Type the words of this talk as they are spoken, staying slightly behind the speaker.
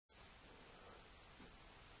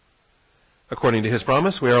According to His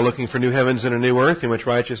promise, we are looking for new heavens and a new earth in which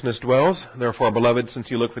righteousness dwells. Therefore, beloved,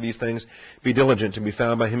 since you look for these things, be diligent to be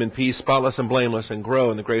found by Him in peace, spotless and blameless, and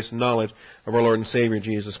grow in the grace and knowledge of our Lord and Savior,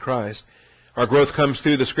 Jesus Christ. Our growth comes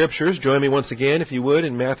through the Scriptures. Join me once again, if you would,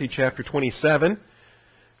 in Matthew chapter 27,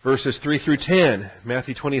 verses 3 through 10.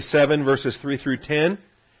 Matthew 27, verses 3 through 10.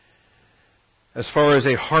 As far as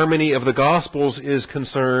a harmony of the Gospels is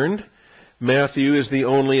concerned, Matthew is the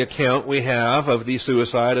only account we have of the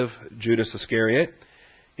suicide of Judas Iscariot.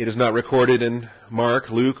 It is not recorded in Mark,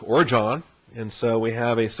 Luke, or John, and so we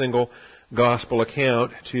have a single Gospel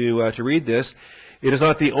account to read this. It is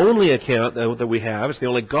not the only account that we have. It's the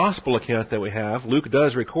only Gospel account that we have. Luke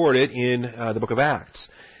does record it in the book of Acts.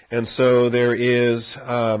 And so there is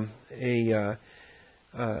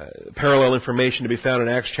parallel information to be found in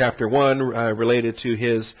Acts chapter 1 related to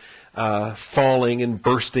his falling and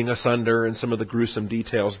bursting asunder and some of the gruesome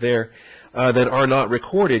details there that are not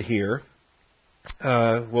recorded here.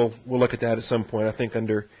 We'll look at that at some point. I think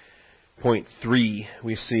under point 3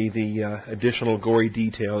 we see the additional gory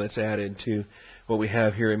detail that's added to what we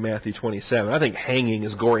have here in Matthew 27. I think hanging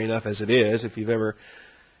is gory enough as it is. If you've ever,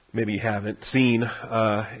 maybe you haven't, seen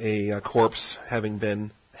a corpse having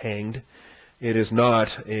been hanged, it is not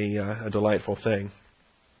a delightful thing.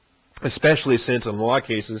 Especially since in a lot of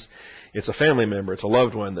cases it's a family member, it's a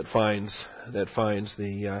loved one that finds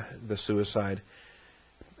the suicide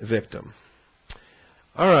victim.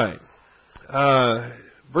 All right.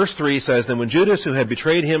 Verse 3 says, Then when Judas, who had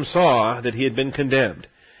betrayed him, saw that he had been condemned,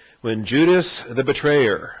 when Judas the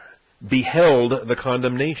betrayer beheld the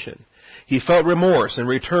condemnation, he felt remorse and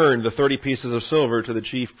returned the 30 pieces of silver to the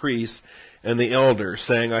chief priests and the elders,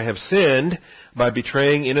 saying, I have sinned by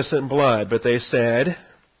betraying innocent blood. But they said,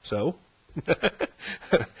 So?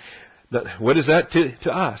 What is that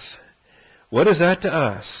to us? What is that to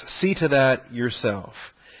us? See to that yourself.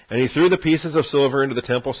 And he threw the pieces of silver into the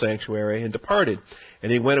temple sanctuary and departed.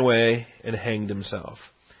 And he went away and hanged himself.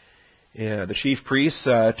 Yeah, the chief priests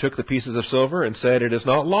took the pieces of silver and said, It is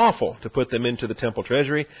not lawful to put them into the temple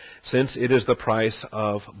treasury, since it is the price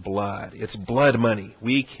of blood. It's blood money.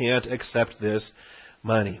 We can't accept this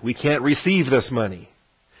money. We can't receive this money.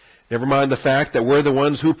 Never mind the fact that we're the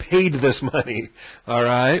ones who paid this money. All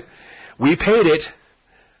right? We paid it,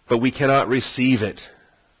 but we cannot receive it.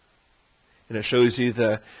 And it shows you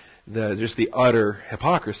just the utter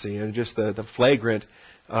hypocrisy and just the flagrant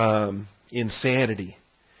insanity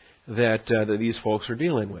that these folks are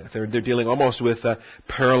dealing with. They're dealing almost with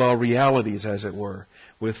parallel realities, as it were,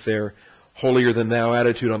 with their holier-than-thou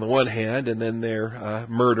attitude on the one hand and then their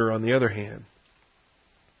murder on the other hand.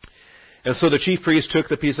 And so the chief priest took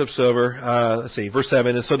the piece of silver, verse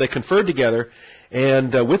 7, and so they conferred together,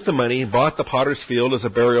 and with the money bought the potter's field as a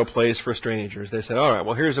burial place for strangers. They said, all right,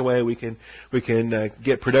 well, here's a way we can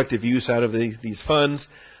get productive use out of these funds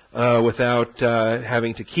without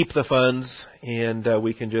having to keep the funds, and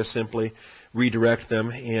we can just simply redirect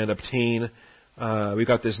them and obtain, we've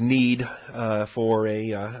got this need for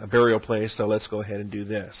a burial place, so let's go ahead and do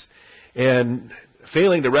this. And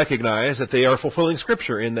failing to recognize that they are fulfilling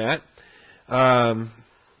Scripture in that,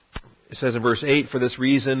 it says in verse 8, For this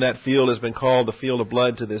reason that field has been called the field of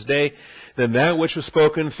blood to this day. Then that which was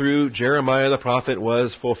spoken through Jeremiah the prophet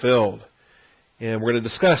was fulfilled. And we're going to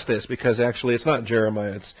discuss this because actually it's not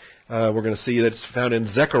Jeremiah. We're going to see that it's found in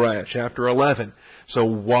Zechariah chapter 11. So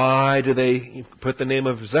why do they put the name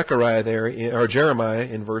of Zechariah there, or Jeremiah,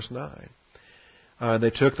 in verse 9?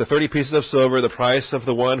 They took the 30 pieces of silver, the price of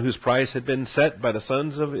the one whose price had been set by the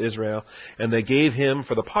sons of Israel, and they gave him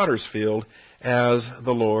for the potter's field as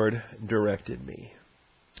the Lord directed me.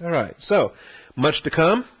 All right, so much to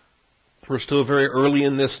come. We're still very early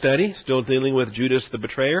in this study, still dealing with Judas the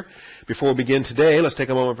betrayer. Before we begin today, let's take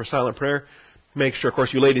a moment for silent prayer. Make sure, of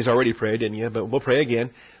course, you ladies already prayed, didn't you? But we'll pray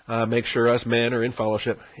again. Make sure us men are in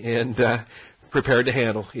fellowship and prepared to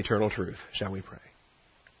handle eternal truth. Shall we pray?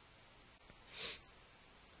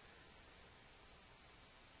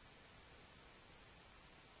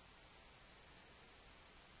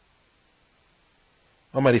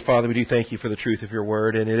 Almighty Father, we do thank you for the truth of your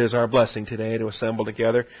word, and it is our blessing today to assemble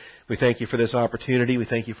together. We thank you for this opportunity. We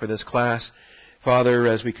thank you for this class. Father,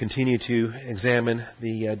 as we continue to examine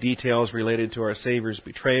the details related to our Savior's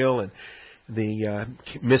betrayal and the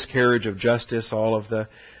miscarriage of justice, all of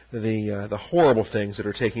the horrible things that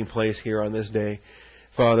are taking place here on this day,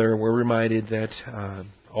 Father, we're reminded that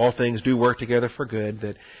all things do work together for good,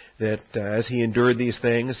 that as he endured these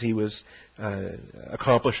things, he was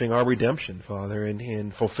accomplishing our redemption, Father,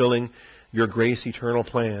 and fulfilling your grace eternal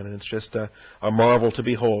plan. And it's just a marvel to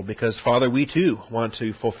behold, because, Father, we too want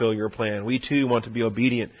to fulfill your plan. We too want to be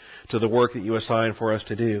obedient to the work that you assign for us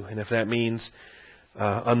to do. And if that means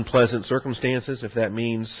unpleasant circumstances, if that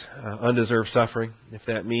means undeserved suffering, if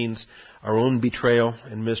that means our own betrayal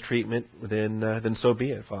and mistreatment, then so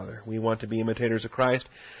be it, Father. We want to be imitators of Christ.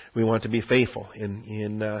 We want to be faithful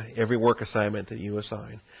in every work assignment that you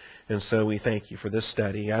assign. And so we thank you for this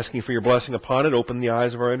study, asking for your blessing upon it. Open the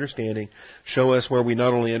eyes of our understanding. Show us where we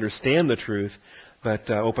not only understand the truth, but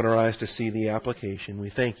open our eyes to see the application.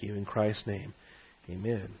 We thank you in Christ's name.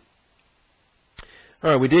 Amen.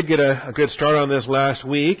 All right, we did get a good start on this last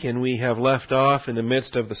week, and we have left off in the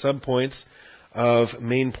midst of the subpoints of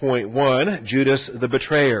main point 1, Judas the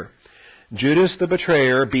betrayer. Judas the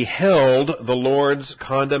betrayer beheld the Lord's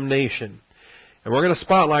condemnation. And we're going to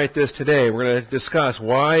spotlight this today. We're going to discuss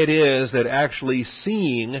why it is that actually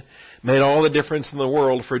seeing made all the difference in the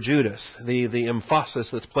world for Judas. The emphasis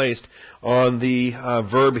that's placed on the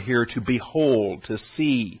verb here, to behold, to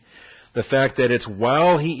see. The fact that it's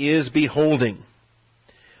while he is beholding,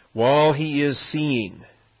 while he is seeing.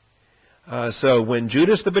 So when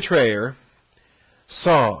Judas the betrayer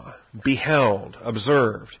saw, beheld,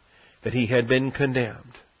 observed that he had been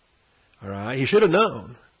condemned, all right, he should have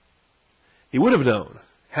known. He would have known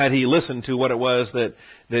had he listened to what it was that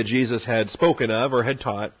Jesus had spoken of or had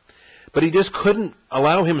taught. But he just couldn't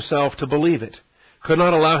allow himself to believe it. Could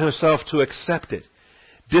not allow himself to accept it.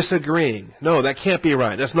 Disagreeing. No, that can't be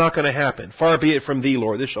right. That's not going to happen. Far be it from thee,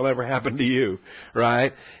 Lord. This shall never happen to you.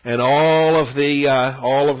 Right? And all of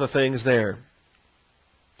the things there.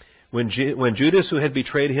 When Judas, who had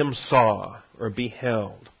betrayed him, saw or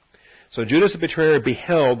beheld. So Judas the betrayer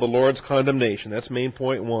beheld the Lord's condemnation. That's main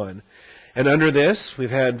point 1. And under this, we've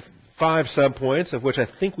had 5 subpoints, of which I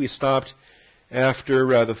think we stopped after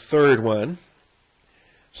the third one.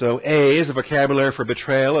 So A is a vocabulary for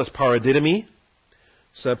betrayal as paradidomi.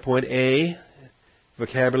 Subpoint A,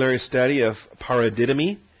 vocabulary study of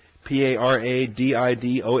paradidomi,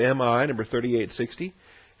 Paradidomi, number 3860.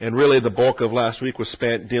 And really the bulk of last week was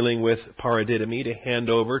spent dealing with paradidomi, to hand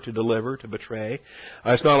over, to deliver, to betray.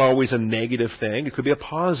 It's not always a negative thing. It could be a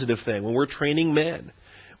positive thing. When we're training men,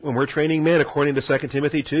 according to 2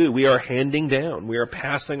 Timothy 2, we are handing down, we are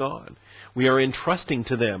passing on, we are entrusting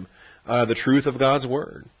to them the truth of God's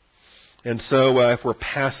Word. And so if we're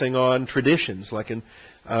passing on traditions, like in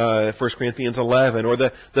 1 Corinthians 11, or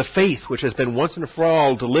the faith which has been once and for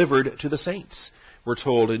all delivered to the saints, we're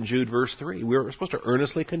told in Jude verse 3, we're supposed to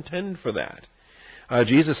earnestly contend for that.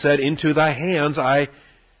 Jesus said, into thy hands I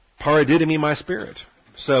paradidomi my spirit.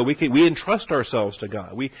 So we entrust ourselves to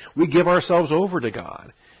God. We give ourselves over to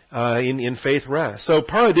God. In faith rest. So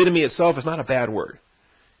paradidomi itself is not a bad word.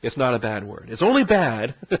 It's not a bad word. It's only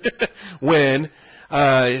bad when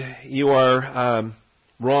you are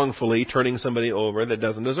wrongfully turning somebody over that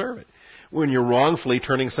doesn't deserve it. When you're wrongfully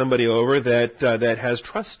turning somebody over that has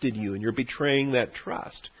trusted you, and you're betraying that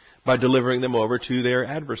trust by delivering them over to their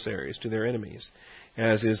adversaries, to their enemies,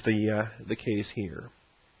 as is the case here.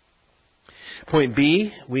 Point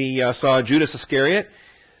B, we saw Judas Iscariot.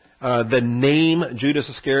 The name Judas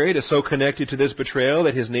Iscariot is so connected to this betrayal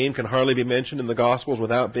that his name can hardly be mentioned in the Gospels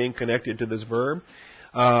without being connected to this verb.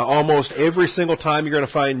 Almost every single time you're going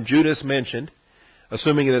to find Judas mentioned,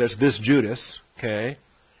 assuming that it's this Judas, okay?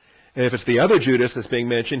 And if it's the other Judas that's being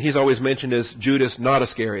mentioned, he's always mentioned as Judas, not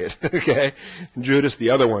Iscariot, okay? Judas,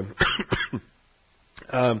 the other one.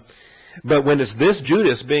 But when it's this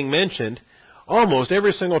Judas being mentioned, almost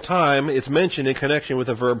every single time it's mentioned in connection with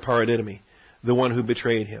the verb paradidomi. The one who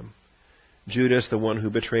betrayed him. Judas, the one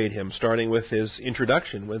who betrayed him, starting with his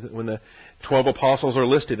introduction, when the 12 apostles are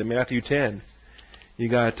listed in Matthew 10. You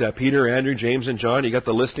got Peter, Andrew, James, and John. You got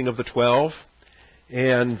the listing of the 12.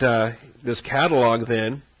 And this catalog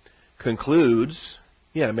then concludes,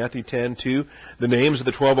 Matthew 10:2. The names of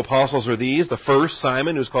the 12 apostles are these. The first,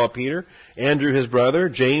 Simon, who's called Peter. Andrew, his brother.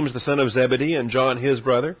 James, the son of Zebedee, and John, his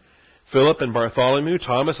brother. Philip and Bartholomew,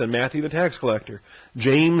 Thomas and Matthew the tax collector,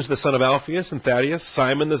 James the son of Alphaeus and Thaddeus,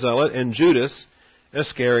 Simon the zealot, and Judas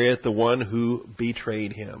Iscariot, the one who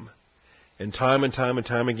betrayed him. And time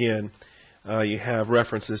again, you have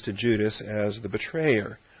references to Judas as the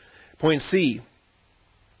betrayer. Point C,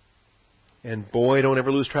 and boy, don't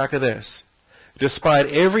ever lose track of this. Despite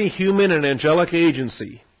every human and angelic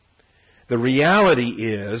agency, the reality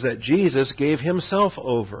is that Jesus gave himself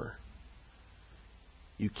over.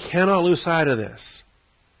 You cannot lose sight of this.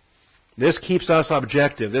 This keeps us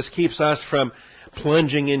objective. This keeps us from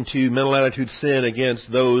plunging into mental attitude sin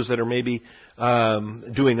against those that are maybe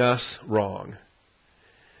doing us wrong.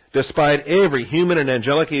 Despite every human and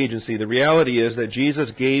angelic agency, the reality is that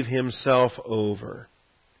Jesus gave himself over.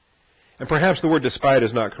 And perhaps the word despite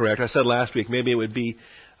is not correct. I said last week maybe it would be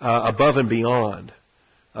above and beyond.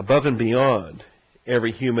 Above and beyond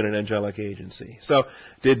every human and angelic agency. So,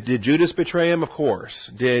 did Judas betray him? Of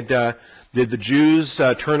course. Did the Jews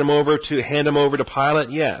hand him over to Pilate?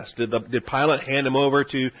 Yes. Did Pilate hand him over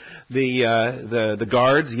to the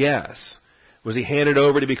guards? Yes. Was he handed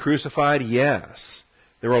over to be crucified? Yes.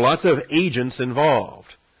 There were lots of agents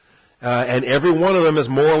involved. And every one of them is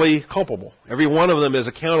morally culpable. Every one of them is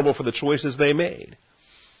accountable for the choices they made.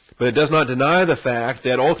 But it does not deny the fact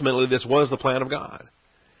that ultimately this was the plan of God.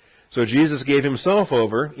 So Jesus gave himself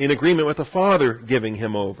over in agreement with the Father giving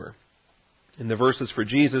him over. And the verses for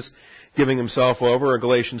Jesus giving himself over are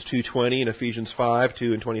Galatians 2:20 and Ephesians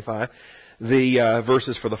 5:2 and 25. The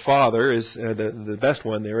verses for the Father is the best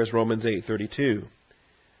one there is Romans 8:32.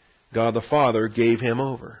 God the Father gave him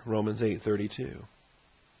over. Romans 8:32.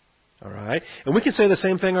 All right? And we can say the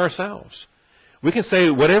same thing ourselves. We can say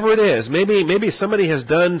whatever it is. Maybe somebody has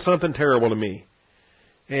done something terrible to me.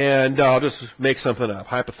 And I'll just make something up,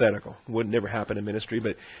 hypothetical. It would never happen in ministry,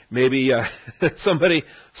 but maybe somebody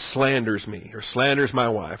slanders me, or slanders my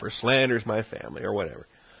wife, or slanders my family, or whatever.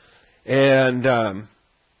 And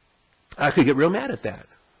I could get real mad at that.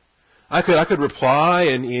 I could reply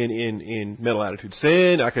in mental attitude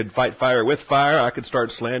sin. I could fight fire with fire. I could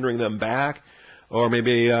start slandering them back, or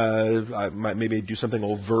maybe I might do something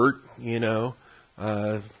overt,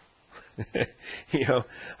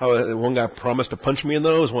 one guy promised to punch me in the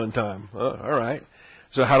nose one time. All right.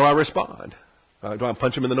 So how do I respond? Do I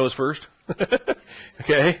punch him in the nose first?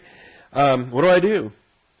 Okay. What do I do?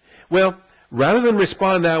 Well, rather than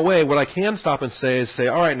respond that way, what I can stop and say is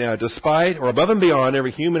all right now, despite or above and beyond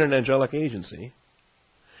every human and angelic agency,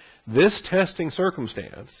 this testing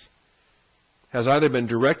circumstance has either been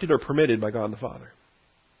directed or permitted by God the Father.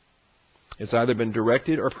 It's either been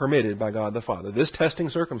directed or permitted by God the Father. This testing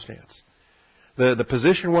circumstance, the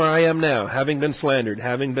position where I am now, having been slandered,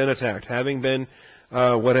 having been attacked, having been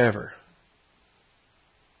whatever,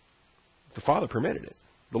 the Father permitted it.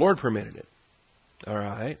 The Lord permitted it. All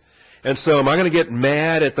right? And so am I going to get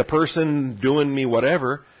mad at the person doing me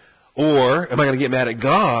whatever, or am I going to get mad at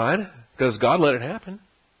God because God let it happen?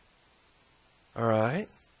 All right?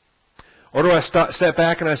 Or do I step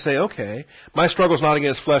back and I say, okay, my struggle's not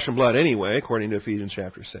against flesh and blood anyway, according to Ephesians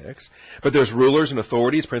chapter 6. But there's rulers and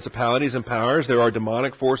authorities, principalities and powers. There are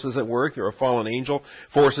demonic forces at work. There are fallen angel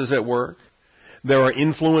forces at work. There are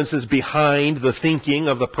influences behind the thinking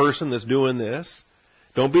of the person that's doing this.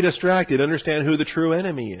 Don't be distracted. Understand who the true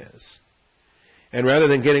enemy is. And rather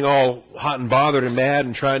than getting all hot and bothered and mad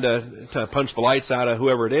and trying to punch the lights out of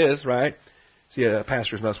whoever it is, right? See, a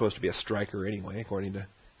pastor's not supposed to be a striker anyway, according to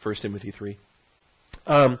 1 Timothy 3.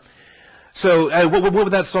 What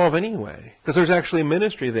would that solve anyway? Because there's actually a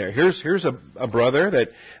ministry there. Here's a brother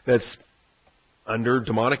that's under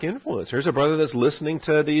demonic influence. Here's a brother that's listening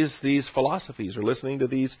to these philosophies or listening to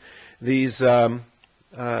these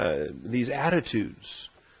attitudes.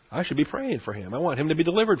 I should be praying for him. I want him to be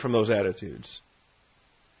delivered from those attitudes.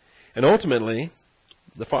 And ultimately,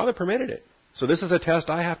 the Father permitted it. So this is a test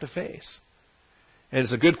I have to face. And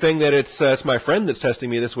it's a good thing that it's my friend that's testing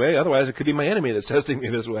me this way. Otherwise, it could be my enemy that's testing me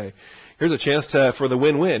this way. Here's a chance for the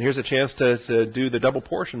win-win. Here's a chance to do the double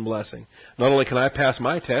portion blessing. Not only can I pass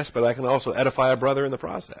my test, but I can also edify a brother in the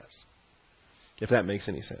process. If that makes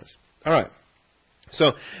any sense. All right.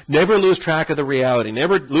 So never lose track of the reality.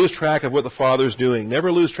 Never lose track of what the Father's doing. Never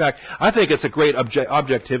lose track. I think it's a great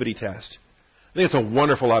objectivity test. I think it's a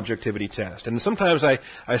wonderful objectivity test. And sometimes I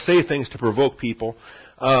say things to provoke people.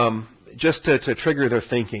 Just to trigger their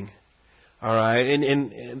thinking. All right?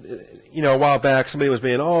 And a while back, somebody was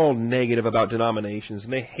being all negative about denominations,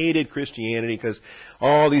 and they hated Christianity because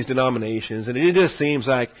all these denominations, and it just seems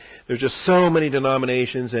like there's just so many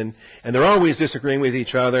denominations, and they're always disagreeing with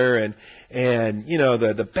each other, and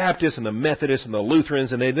the Baptists and the Methodists and the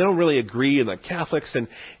Lutherans, and they don't really agree, and the Catholics, and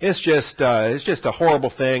it's just a horrible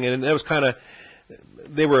thing, and it was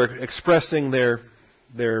they were expressing their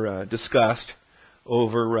disgust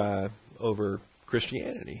over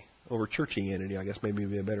Christianity, over churchianity, I guess maybe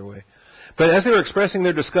would be a better way. But as they were expressing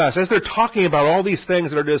their disgust, as they're talking about all these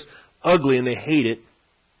things that are just ugly and they hate it,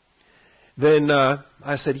 then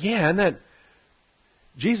I said, yeah, and that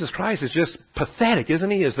Jesus Christ is just pathetic,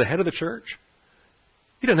 isn't he, as the head of the church?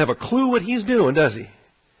 He doesn't have a clue what he's doing, does he?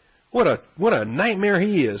 What a nightmare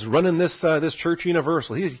he is running this church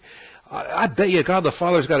universal. I bet you God the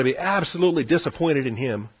Father's got to be absolutely disappointed in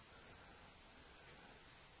him.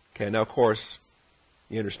 Okay, now of course,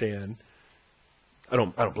 you understand, I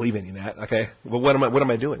don't believe any of that. Okay, well, what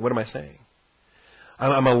am I doing? What am I saying?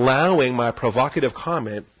 I'm allowing my provocative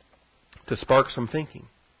comment to spark some thinking.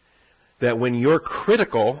 That when you're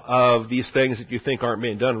critical of these things that you think aren't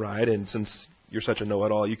being done right, and since you're such a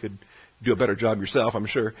know-it-all, you could do a better job yourself, I'm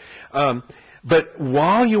sure. But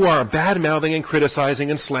while you are bad-mouthing and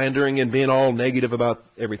criticizing and slandering and being all negative about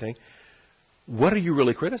everything, what are you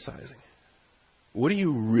really criticizing? What are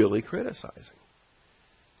you really criticizing?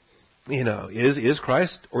 You know, is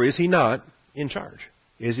Christ or is he not in charge?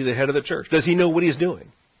 Is he the head of the church? Does he know what he's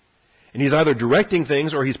doing? And he's either directing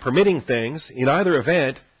things or he's permitting things. In either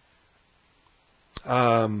event,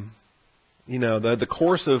 you know, the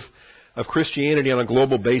course of Christianity on a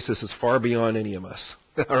global basis is far beyond any of us.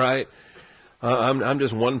 All right, I'm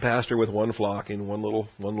just one pastor with one flock in one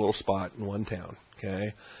little spot in one town.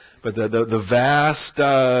 Okay, but the vast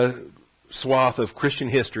swath of Christian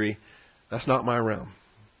history, that's not my realm.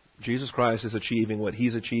 Jesus Christ is achieving what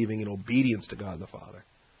he's achieving in obedience to God the Father,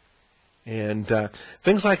 and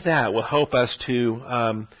things like that will help us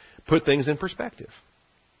to put things in perspective.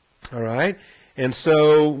 All right. And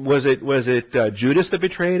so, was it Judas that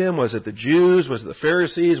betrayed him? Was it the Jews? Was it the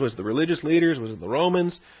Pharisees? Was it the religious leaders? Was it the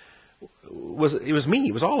Romans? It was me.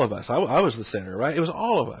 It was all of us. I was the sinner, right? It was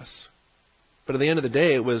all of us. But at the end of the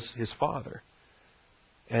day, it was his Father.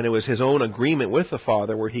 And it was his own agreement with the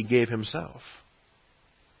Father where he gave himself.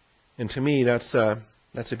 And to me, that's a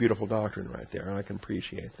beautiful doctrine right there, and I can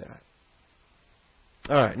appreciate that.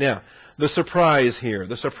 All right, now, the surprise here,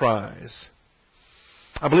 the surprise.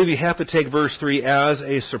 I believe you have to take verse 3 as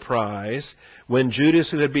a surprise. When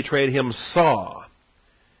Judas, who had betrayed him, saw,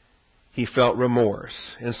 he felt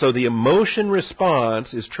remorse. And so the emotion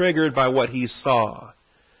response is triggered by what he saw.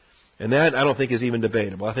 And that, I don't think, is even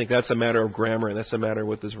debatable. I think that's a matter of grammar, and that's a matter of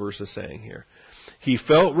what this verse is saying here. He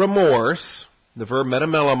felt remorse, the verb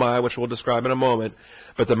metamelomai, which we'll describe in a moment.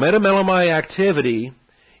 But the metamelomai activity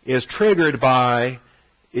is triggered by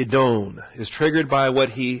Idon, is triggered by what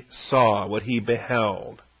he saw, what he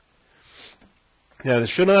beheld. Now, this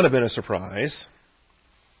should not have been a surprise.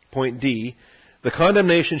 Point D, the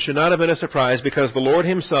condemnation should not have been a surprise because the Lord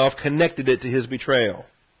himself connected it to his betrayal.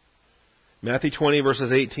 Matthew 20,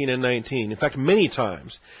 verses 18 and 19. In fact, many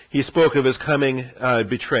times he spoke of his coming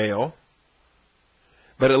betrayal.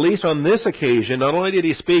 But at least on this occasion, not only did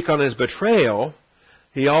he speak on his betrayal,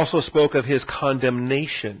 he also spoke of his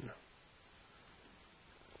condemnation.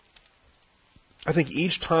 I think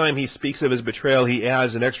each time he speaks of his betrayal, he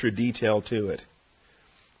adds an extra detail to it,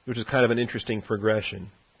 which is kind of an interesting progression.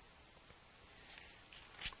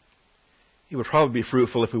 It would probably be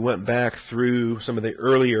fruitful if we went back through some of the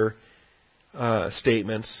earlier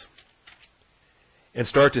statements and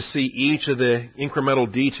start to see each of the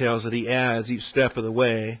incremental details that he adds each step of the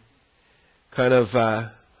way. Kind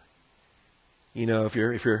of, you know, if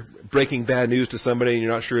you're breaking bad news to somebody and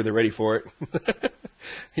you're not sure they're ready for it,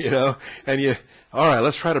 you know, and all right,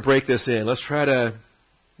 let's try to break this in. Let's try to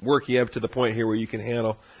work you up to the point here where you can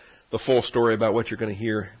handle the full story about what you're going to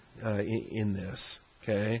hear in this,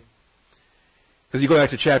 okay? Because you go back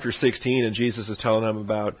to chapter 16 and Jesus is telling them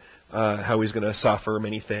about how he's going to suffer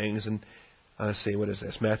many things. And let's see, what is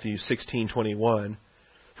this? Matthew 16:21.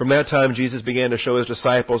 From that time, Jesus began to show his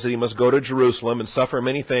disciples that he must go to Jerusalem and suffer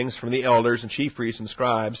many things from the elders and chief priests and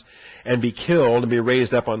scribes and be killed and be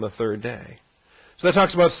raised up on the third day. So that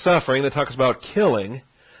talks about suffering, that talks about killing,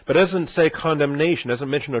 but doesn't say condemnation, doesn't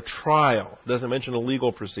mention a trial, doesn't mention a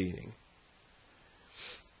legal proceeding.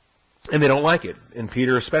 And they don't like it. And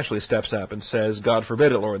Peter especially steps up and says, God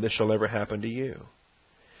forbid it, Lord, this shall never happen to you.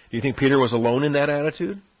 Do you think Peter was alone in that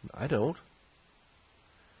attitude? I don't.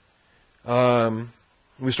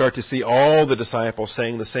 We start to see all the disciples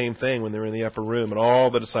saying the same thing when they're in the upper room, and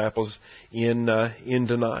all the disciples in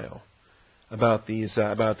denial about these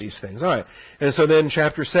things. All right. And so then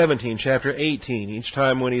chapter 17, chapter 18, each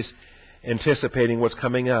time when he's anticipating what's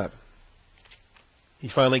coming up, you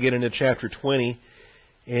finally get into chapter 20,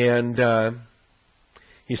 and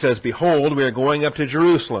he says, Behold, we are going up to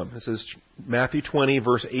Jerusalem. This is Matthew 20,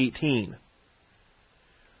 verse 18.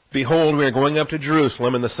 Behold, we are going up to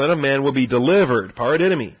Jerusalem, and the Son of Man will be delivered,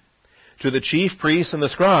 paradidomi, to the chief priests and the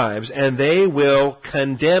scribes, and they will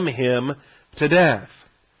condemn him to death.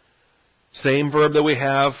 Same verb that we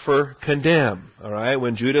have for condemn, all right,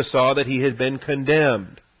 when Judas saw that he had been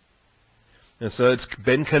condemned. And so it's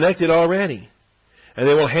been connected already. And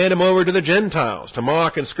they will hand him over to the Gentiles to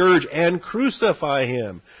mock and scourge and crucify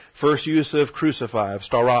him. First use of crucify, of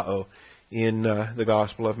starao, in the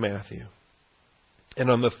Gospel of Matthew. And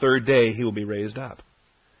on the third day, he will be raised up.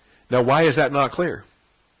 Now, why is that not clear?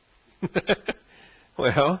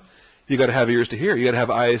 Well, you've got to have ears to hear. You've got to have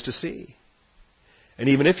eyes to see. And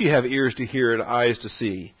even if you have ears to hear and eyes to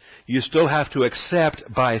see, you still have to accept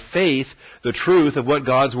by faith the truth of what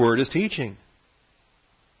God's Word is teaching.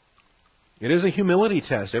 It is a humility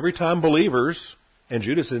test. Every time believers, and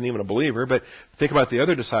Judas isn't even a believer, but think about the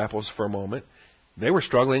other disciples for a moment, they were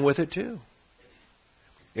struggling with it too.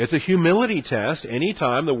 It's a humility test.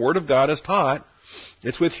 Anytime the Word of God is taught,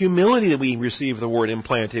 it's with humility that we receive the Word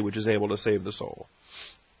implanted, which is able to save the soul.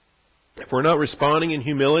 If we're not responding in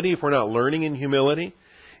humility, if we're not learning in humility,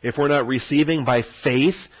 if we're not receiving by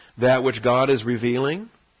faith that which God is revealing,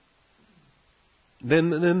 then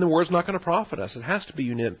the Word's not going to profit us. It has to be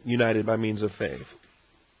united by means of faith.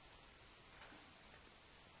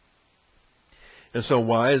 And so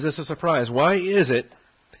why is this a surprise? Why is it?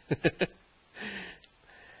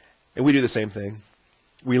 And we do the same thing.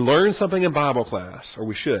 We learn something in Bible class, or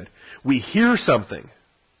we should. We hear something.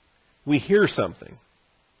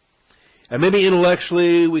 And maybe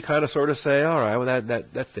intellectually we kind of sort of say, all right, well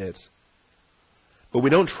that fits. But we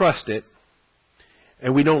don't trust it,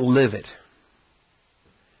 and we don't live it.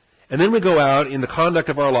 And then we go out in the conduct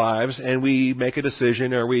of our lives and we make a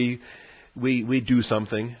decision, or we do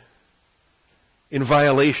something in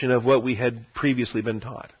violation of what we had previously been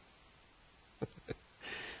taught.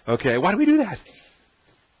 Okay, why do we do that?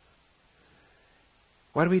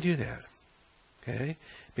 Why do we do that? Okay,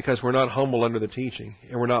 because we're not humble under the teaching,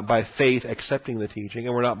 and we're not by faith accepting the teaching,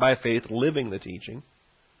 and we're not by faith living the teaching.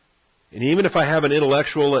 And even if I have an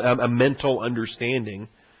intellectual, a mental understanding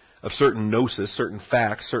of certain gnosis, certain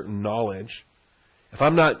facts, certain knowledge,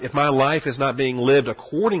 if my life is not being lived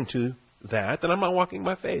according to that, then I'm not walking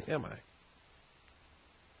by faith, am I?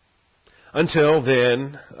 Until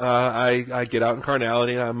then, I get out in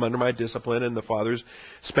carnality, and I'm under my discipline, and the Father's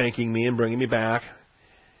spanking me and bringing me back.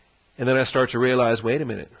 And then I start to realize, wait a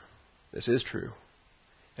minute, this is true.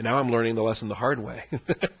 And now I'm learning the lesson the hard way.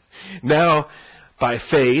 Now, by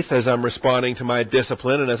faith, as I'm responding to my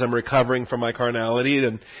discipline and as I'm recovering from my carnality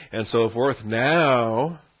and so forth,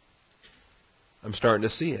 now I'm starting to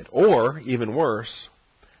see it. Or, even worse,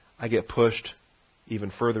 I get pushed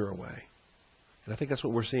even further away. And I think that's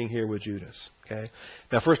what we're seeing here with Judas. Okay.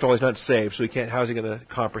 Now, first of all, he's not saved, so how's he going to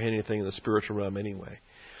comprehend anything in the spiritual realm anyway?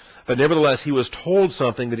 But nevertheless, he was told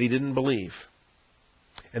something that he didn't believe.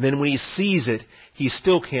 And then when he sees it, he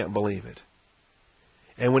still can't believe it.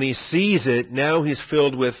 And when he sees it, now he's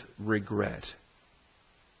filled with regret.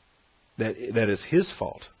 That is his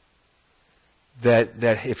fault. That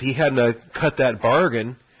if he hadn't cut that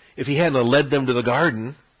bargain, if he hadn't led them to the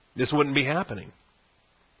garden, this wouldn't be happening.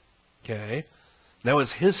 Okay? Now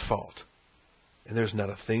it's his fault. And there's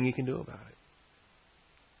not a thing he can do about it.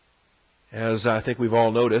 As I think we've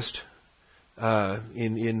all noticed,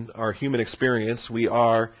 in our human experience, we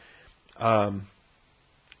are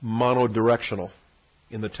monodirectional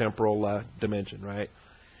in the temporal dimension, right?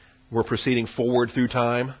 We're proceeding forward through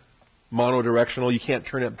time, monodirectional. You can't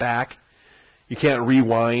turn it back. You can't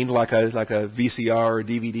rewind like a VCR or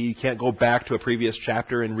DVD. You can't go back to a previous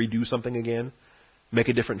chapter and redo something again, make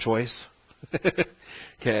a different choice.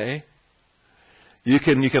 Okay? You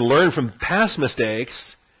can learn from past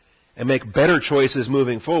mistakes and make better choices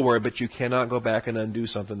moving forward, but you cannot go back and undo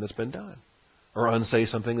something that's been done or unsay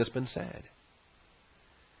something that's been said.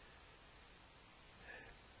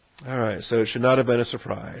 All right, so it should not have been a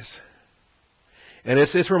surprise. And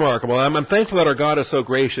it's remarkable. I'm thankful that our God is so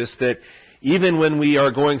gracious that even when we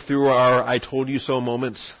are going through our I told you so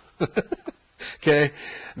moments, okay,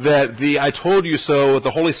 that the I told you so, the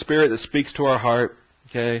Holy Spirit that speaks to our heart,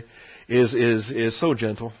 okay, is so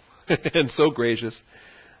gentle and so gracious.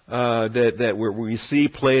 That we see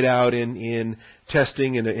played out in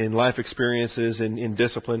testing and in life experiences and in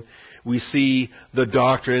discipline. We see the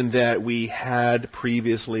doctrine that we had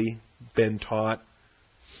previously been taught.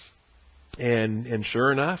 And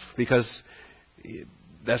sure enough, because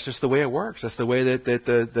that's just the way it works. That's the way that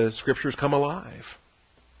the Scriptures come alive.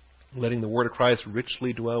 Letting the Word of Christ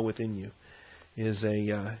richly dwell within you is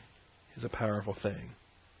a powerful thing.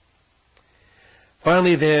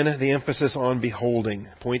 Finally, then, the emphasis on beholding.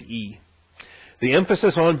 Point E. The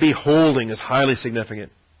emphasis on beholding is highly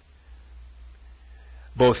significant,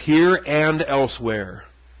 both here and elsewhere.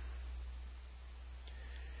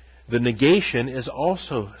 The negation is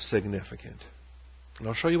also significant. And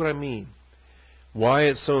I'll show you what I mean. Why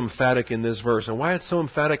it's so emphatic in this verse, and why it's so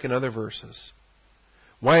emphatic in other verses.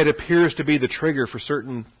 Why it appears to be the trigger for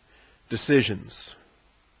certain decisions.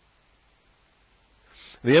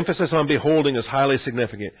 The emphasis on beholding is highly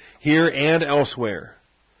significant, here and elsewhere.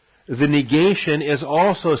 The negation is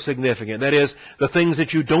also significant. That is, the things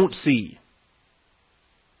that you don't see.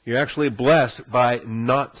 You're actually blessed by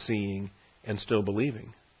not seeing and still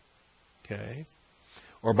believing. Okay?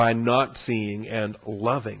 or by not seeing and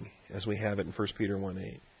loving, as we have it in 1 Peter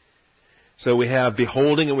 1:8. So we have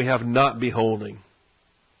beholding and we have not beholding.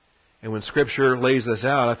 And when Scripture lays this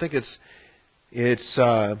out, I think it's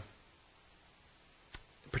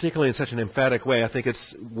particularly in such an emphatic way, I think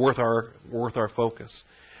it's worth our focus.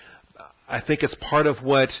 I think it's part of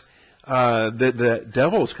what the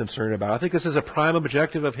devil is concerned about. I think this is a prime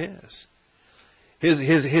objective of his.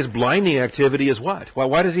 His blinding activity is what?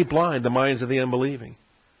 Why does he blind the minds of the unbelieving?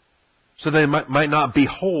 So they might not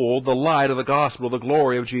behold the light of the gospel, the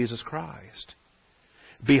glory of Jesus Christ.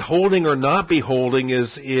 Beholding or not beholding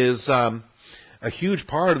is a huge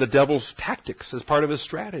part of the devil's tactics, as part of his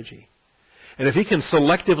strategy. And if he can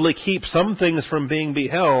selectively keep some things from being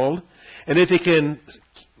beheld, and if he can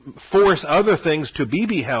force other things to be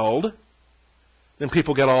beheld, then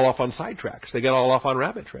people get all off on sidetracks. They get all off on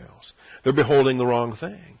rabbit trails. They're beholding the wrong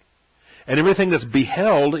thing. And everything that's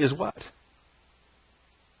beheld is what?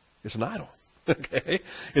 It's an idol. Okay?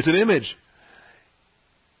 It's an image.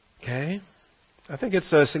 Okay? I think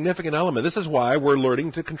it's a significant element. This is why we're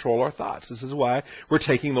learning to control our thoughts. This is why we're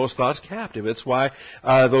taking those thoughts captive. It's why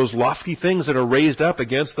those lofty things that are raised up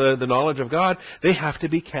against the knowledge of God, they have to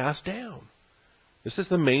be cast down. This is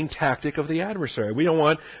the main tactic of the adversary. We don't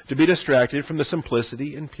want to be distracted from the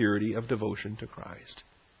simplicity and purity of devotion to Christ.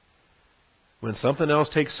 When something else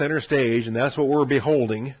takes center stage, and that's what we're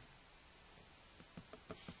beholding,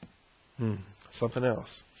 something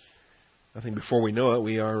else. I think before we know it,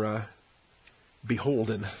 we are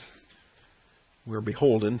beholden. We're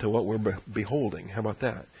beholden to what we're beholding. How about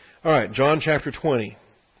that? All right, John chapter 20,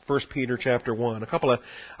 1 Peter chapter 1.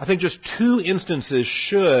 I think just two instances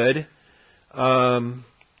should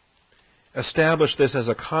establish this as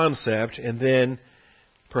a concept, and then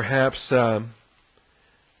perhaps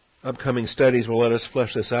upcoming studies will let us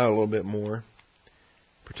flesh this out a little bit more,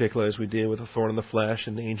 particularly as we deal with the thorn in the flesh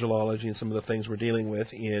and angelology and some of the things we're dealing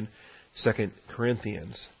with in 2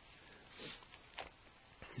 Corinthians.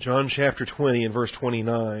 John chapter 20 and verse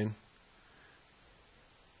 29.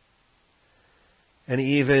 And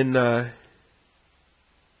even, like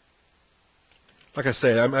I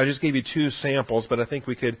say, I just gave you two samples, but I think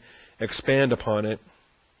we could expand upon it.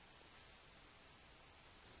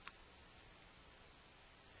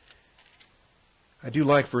 I do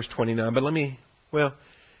like verse 29, but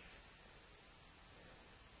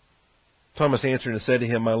Thomas answered and said to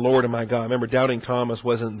him, "My Lord and my God." Remember, doubting Thomas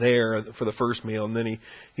wasn't there for the first meal, and then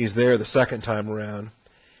he's there the second time around.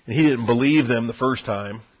 And he didn't believe them the first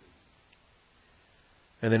time.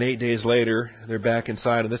 And then 8 days later, they're back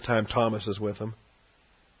inside, and this time Thomas is with them.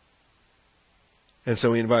 And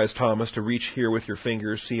so he invites Thomas to reach here with your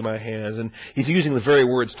fingers, see my hands. And he's using the very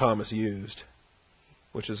words Thomas used,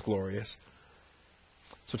 which is glorious.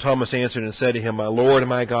 So Thomas answered and said to him, "My Lord and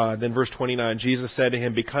my God." Then verse 29, Jesus said to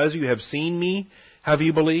him, "Because you have seen me, have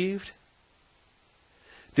you believed?"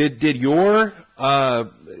 Did your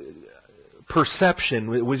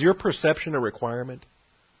perception, was your perception a requirement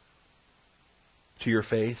to your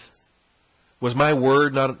faith? Was my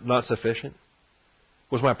word not sufficient?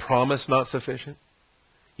 Was my promise not sufficient?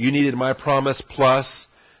 You needed my promise plus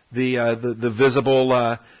the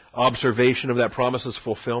visible observation of that promise's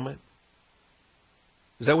fulfillment?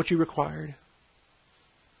 Is that what you required?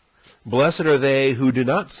 Blessed are they who do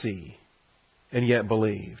not see and yet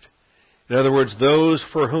believed. In other words, those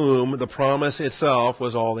for whom the promise itself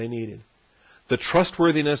was all they needed. The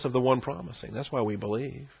trustworthiness of the one promising. That's why we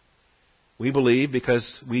believe. We believe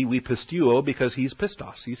because we pisteuo because he's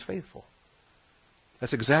pistos. He's faithful.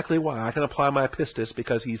 That's exactly why. I can apply my pistis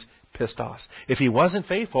because he's pistos. If he wasn't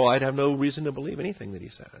faithful, I'd have no reason to believe anything that he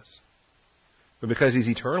says. But because he's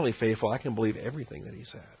eternally faithful, I can believe everything that he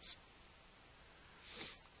says.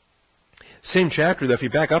 Same chapter, though, if you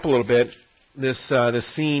back up a little bit, this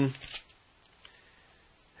scene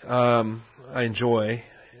I enjoy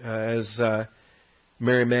as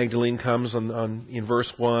Mary Magdalene comes in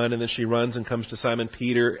verse 1, and then she runs and comes to Simon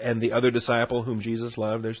Peter and the other disciple whom Jesus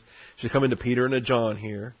loved. She's coming to Peter and to John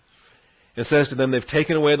here. It says to them, "They've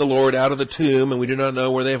taken away the Lord out of the tomb, and we do not know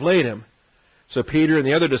where they've laid him." So Peter and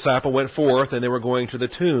the other disciple went forth, and they were going to the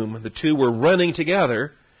tomb. The two were running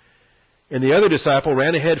together, and the other disciple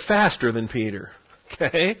ran ahead faster than Peter.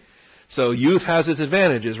 Okay? So youth has its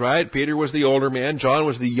advantages, right? Peter was the older man. John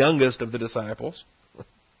was the youngest of the disciples.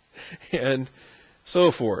 And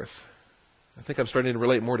so forth. I think I'm starting to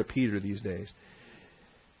relate more to Peter these days.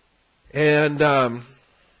 And go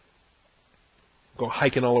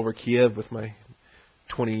hiking all over Kiev with my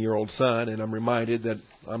 20-year-old son, and I'm reminded that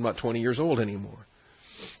I'm not 20 years old anymore.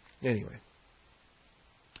 Anyway.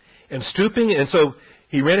 And stooping, and so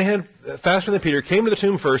he ran ahead faster than Peter, came to the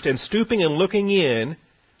tomb first, and stooping and looking in,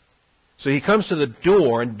 So he comes to the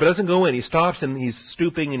door, but doesn't go in. He stops and he's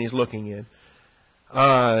stooping and he's looking in.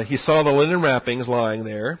 He saw the linen wrappings lying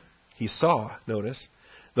there. He saw, notice,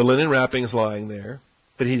 the linen wrappings lying there,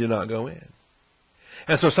 but he did not go in.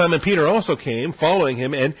 And so Simon Peter also came, following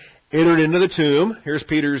him, and entered into the tomb. Here's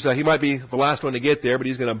Peter's, he might be the last one to get there, but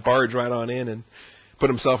he's going to barge right on in and put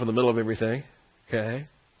himself in the middle of everything. Okay?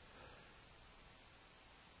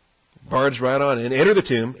 Barged right on in, entered the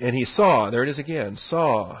tomb, and he saw, there it is again,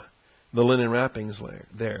 saw the linen wrappings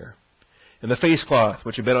there. And the face cloth,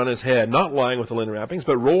 which had been on his head, not lying with the linen wrappings,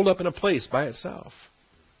 but rolled up in a place by itself.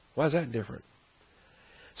 Why is that different?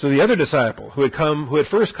 So the other disciple who had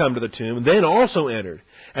first come to the tomb, then also entered,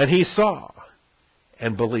 and he saw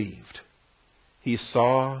and believed. He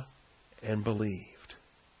saw and believed.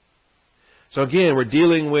 So again, we're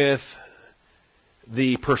dealing with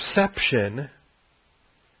the perception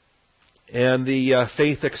and the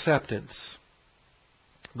faith acceptance.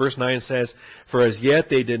 Verse 9 says, "For as yet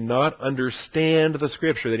they did not understand the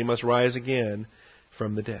Scripture that he must rise again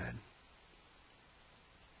from the dead."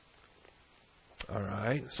 All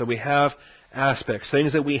right, so we have aspects,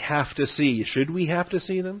 things that we have to see. Should we have to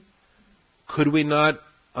see them? Could we not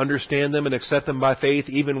understand them and accept them by faith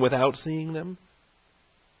even without seeing them?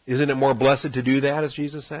 Isn't it more blessed to do that, as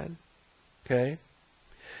Jesus said? Okay.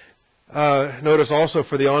 Notice also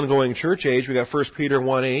for the ongoing church age, we got 1 Peter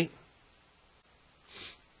 1:8.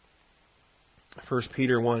 1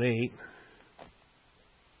 Peter 1:8.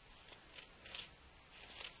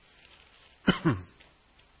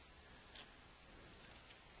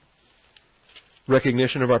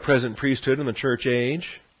 Recognition of our present priesthood in the church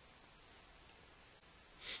age.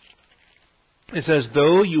 It says,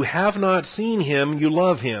 "Though you have not seen him, you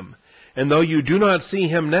love him. And though you do not see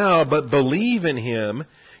him now, but believe in him,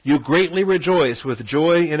 you greatly rejoice with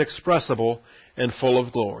joy inexpressible and full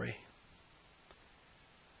of glory."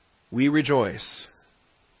 We rejoice,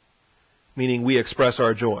 meaning we express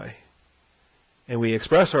our joy. And we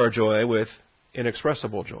express our joy with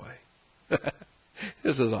inexpressible joy.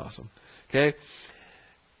 This is awesome. Okay?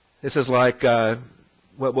 This is like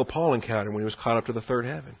what Paul encountered when he was caught up to the third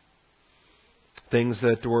heaven. Things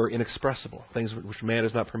that were inexpressible, things which man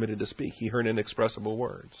is not permitted to speak. He heard inexpressible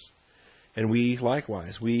words. And we,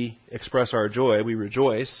 likewise, we express our joy, we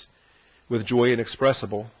rejoice with joy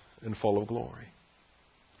inexpressible and full of glory.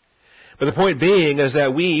 But the point being is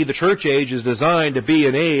that the church age, is designed to be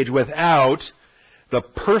an age without the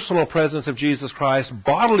personal presence of Jesus Christ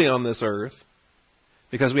bodily on this earth,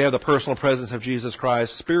 because we have the personal presence of Jesus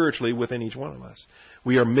Christ spiritually within each one of us.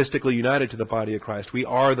 We are mystically united to the body of Christ. We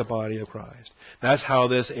are the body of Christ. That's how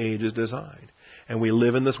this age is designed. And we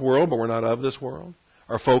live in this world, but we're not of this world.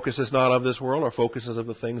 Our focus is not of this world. Our focus is of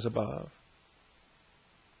the things above.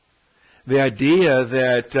 The idea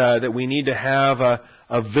that we need to have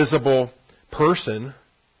a visible person,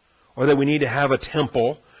 or that we need to have a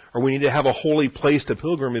temple, or we need to have a holy place to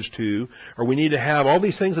pilgrimage to, or we need to have all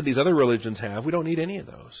these things that these other religions have. We don't need any of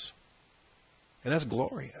those. And that's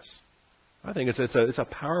glorious. I think it's a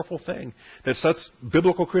powerful thing that sets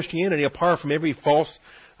biblical Christianity apart from every false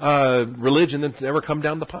religion that's ever come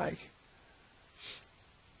down the pike.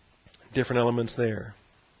 Different elements there.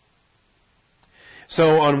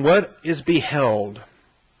 So on what is beheld,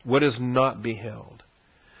 what is not beheld,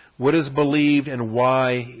 what is believed, and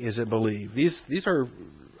why is it believed? These are,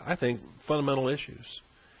 I think, fundamental issues.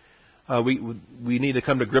 We need to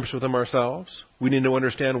come to grips with them ourselves. We need to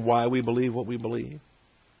understand why we believe what we believe.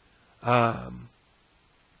 I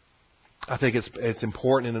think it's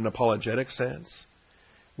important in an apologetic sense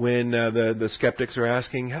when the skeptics are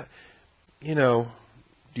asking, do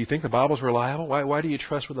you think the Bible's reliable? Why do you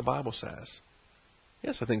trust what the Bible says?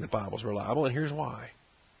 Yes, I think the Bible's reliable, and here's why.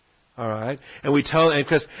 All right? And we tell,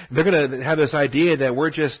 because they're going to have this idea that we're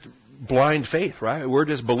just blind faith, right? We're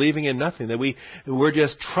just believing in nothing, that we're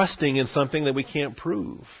just trusting in something that we can't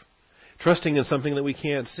prove, trusting in something that we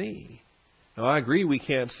can't see. Now, I agree we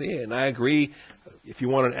can't see it, and I agree if you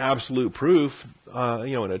want an absolute proof,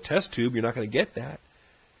 in a test tube, you're not going to get that.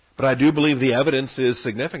 But I do believe the evidence is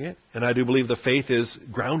significant, and I do believe the faith is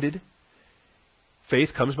grounded. Faith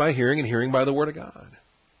comes by hearing, and hearing by the Word of God.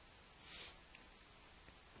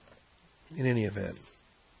 In any event.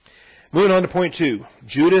 Moving on to point 2.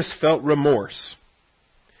 Judas felt remorse.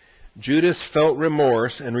 Judas felt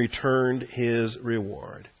remorse and returned his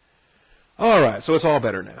reward. All right, so it's all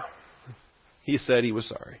better now. He said he was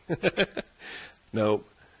sorry. No.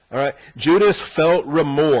 All right. Judas felt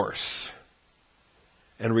remorse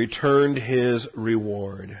and returned his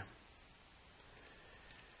reward.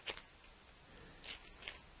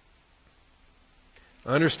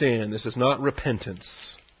 Understand, this is not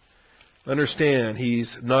repentance. understand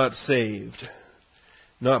he's not saved.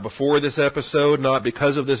 Not before this episode, not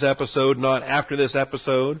because of this episode, not after this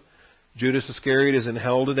episode. Judas Iscariot is in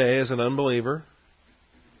hell today as an unbeliever.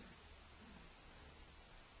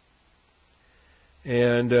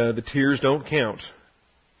 And the tears don't count.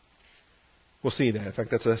 We'll see that. In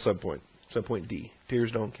fact, that's a subpoint. Subpoint D.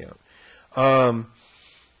 Tears don't count.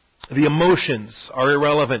 The emotions are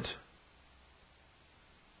irrelevant.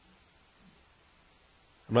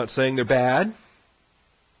 I'm not saying they're bad.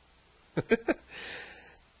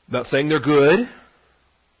 Not saying they're good.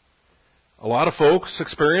 A lot of folks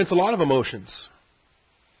experience a lot of emotions.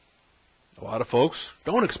 A lot of folks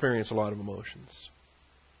don't experience a lot of emotions.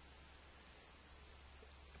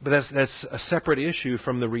 But that's a separate issue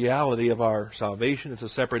from the reality of our salvation. It's a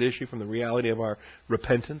separate issue from the reality of our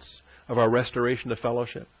repentance, of our restoration to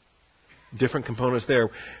fellowship. Different components there.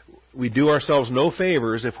 We do ourselves no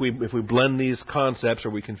favors if we blend these concepts or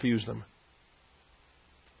we confuse them.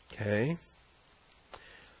 Okay?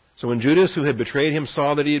 So when Judas, who had betrayed him,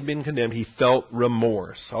 saw that he had been condemned, he felt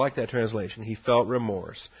remorse. I like that translation. He felt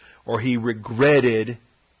remorse. Or he regretted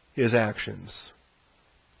his actions.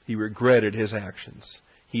 He regretted his actions.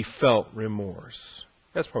 He felt remorse.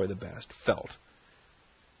 That's probably the best. Felt.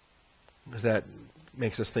 Because that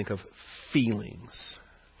makes us think of feelings.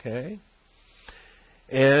 Okay?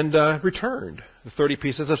 And returned the 30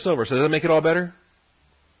 pieces of silver. So does that make it all better?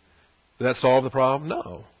 Did that solve the problem?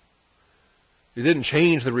 No. It didn't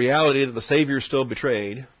change the reality that the Savior is still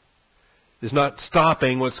betrayed. It's not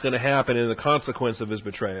stopping what's going to happen in the consequence of his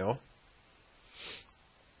betrayal.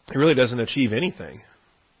 It really doesn't achieve anything.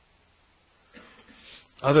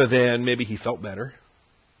 Other than maybe he felt better.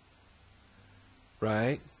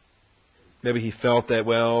 Right? Maybe he felt that,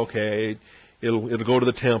 well, okay, it'll go to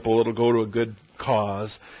the temple, it'll go to a good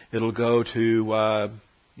cause, it'll go to,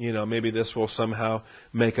 maybe this will somehow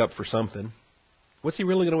make up for something. What's he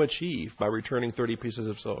really going to achieve by returning 30 pieces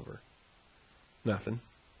of silver? Nothing.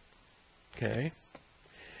 Okay?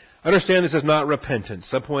 Understand this is not repentance.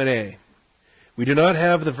 Subpoint A. We do not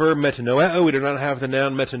have the verb metanoeo. We do not have the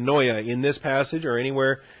noun metanoia in this passage or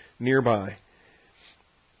anywhere nearby.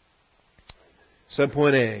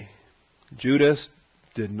 Subpoint A. Judas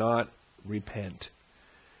did not repent.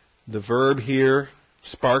 The verb here,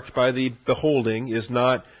 sparked by the beholding, is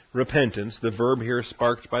not repentance. The verb here,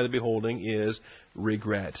 sparked by the beholding, is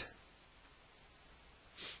regret.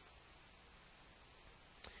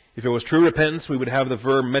 If it was true repentance, we would have the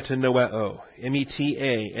verb metanoeo.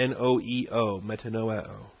 M-E-T-A-N-O-E-O. Metanoeo.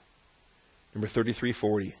 Number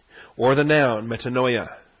 3340. Or the noun metanoia.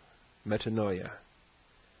 Metanoia.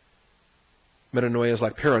 Metanoia is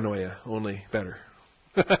like paranoia, only better.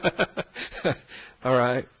 All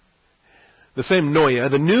right. The same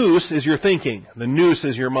noia. The nous is your thinking. The nous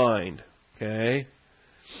is your mind. Okay?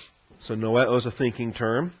 So noeo is a thinking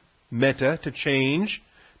term. Meta, to change.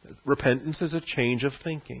 Repentance is a change of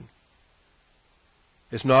thinking.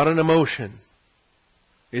 It's not an emotion.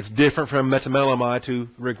 It's different from metamelomai, to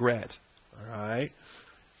regret. All right?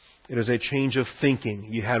 It is a change of thinking.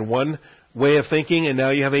 You had one way of thinking, and now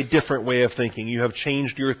you have a different way of thinking. You have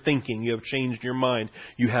changed your thinking. You have changed your mind.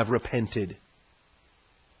 You have repented.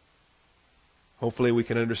 Hopefully we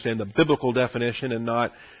can understand the biblical definition and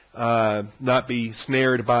not be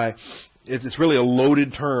snared by. It's really a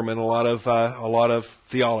loaded term in a lot of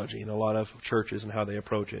theology and a lot of churches and how they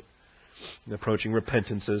approach it. And approaching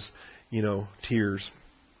repentance as, tears,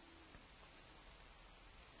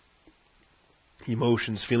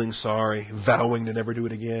 emotions, feeling sorry, vowing to never do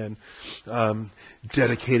it again,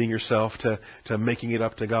 dedicating yourself to making it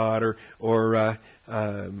up to God, or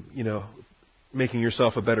making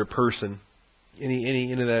yourself a better person.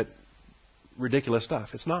 Any of that ridiculous stuff.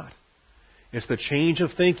 It's not. It's the change of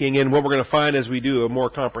thinking, and what we're going to find as we do a more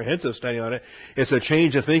comprehensive study on it, it's a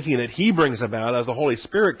change of thinking that He brings about as the Holy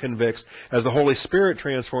Spirit convicts, as the Holy Spirit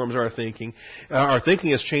transforms our thinking. Our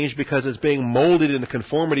thinking has changed because it's being molded in the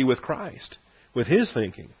conformity with Christ, with His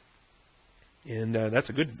thinking, and that's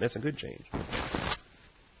a good change.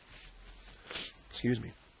 Excuse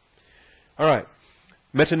me. All right,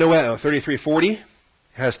 metanoeo 3340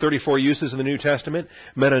 has 34 uses in the New Testament.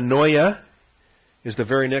 Metanoia is the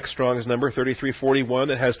very next strongest number, 3341,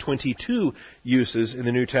 that has 22 uses in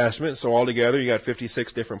the New Testament. So altogether, you got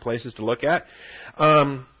 56 different places to look at.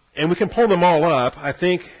 And we can pull them all up. I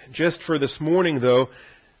think just for this morning, though,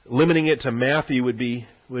 limiting it to Matthew would be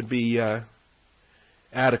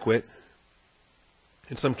adequate.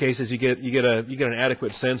 In some cases, you get an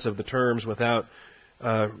adequate sense of the terms without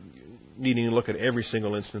needing to look at every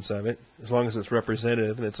single instance of it, as long as it's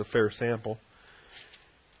representative and it's a fair sample.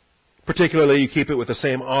 Particularly, you keep it with the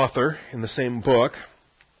same author in the same book.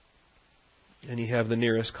 and you have the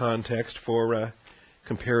nearest context for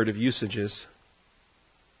comparative usages.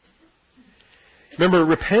 Remember,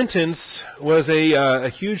 repentance was a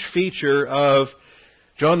huge feature of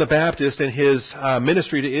John the Baptist and his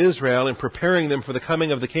ministry to Israel in preparing them for the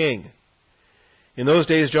coming of the King. In those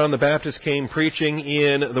days, John the Baptist came preaching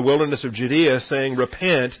in the wilderness of Judea, saying,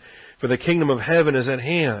 "Repent, for the kingdom of heaven is at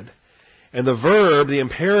hand." And the verb, the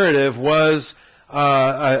imperative, was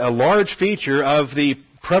a large feature of the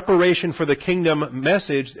preparation for the kingdom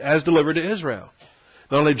message as delivered to Israel.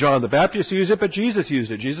 Not only John the Baptist used it, but Jesus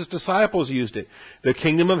used it. Jesus' disciples used it. The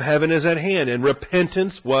kingdom of heaven is at hand, and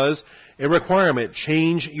repentance was a requirement.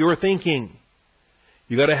 Change your thinking.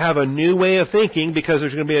 You've got to have a new way of thinking because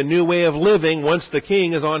there's going to be a new way of living once the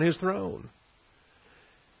king is on his throne.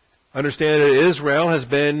 Understand that Israel has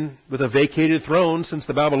been with a vacated throne since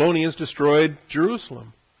the Babylonians destroyed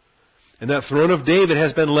Jerusalem. And that throne of David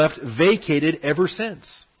has been left vacated ever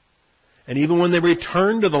since. And even when they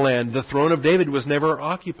returned to the land, the throne of David was never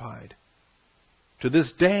occupied. To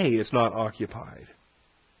this day, it's not occupied.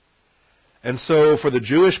 And so for the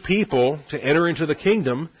Jewish people to enter into the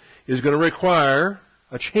kingdom is going to require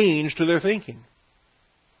a change to their thinking.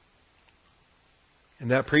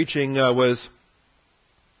 And that preaching was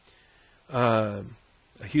a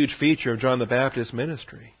huge feature of John the Baptist's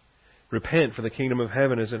ministry. Repent, for the kingdom of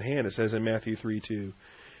heaven is at hand, it says in Matthew 3:2.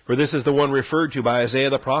 For this is the one referred to by Isaiah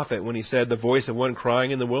the prophet when he said, "The voice of one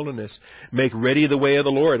crying in the wilderness, make ready the way of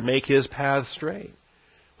the Lord, make his path straight."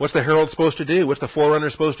 What's the herald supposed to do? What's the forerunner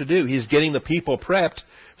supposed to do? He's getting the people prepped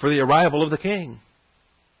for the arrival of the king.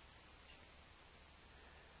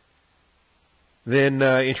 Then,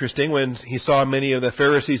 interesting, when he saw many of the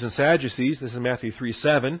Pharisees and Sadducees, this is Matthew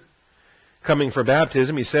 3:7, coming for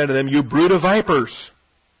baptism, he said to them, "You brood of vipers,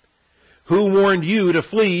 who warned you to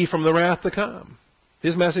flee from the wrath to come?"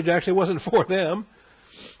 His message actually wasn't for them.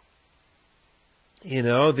 You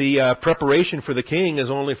know, the preparation for the king is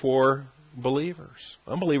only for believers.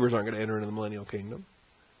 Unbelievers aren't going to enter into the millennial kingdom.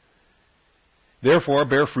 Therefore,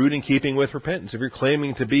 bear fruit in keeping with repentance. If you're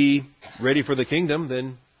claiming to be ready for the kingdom,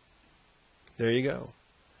 then there you go.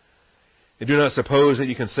 And do not suppose that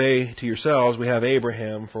you can say to yourselves, "We have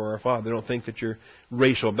Abraham for our father." Don't think that your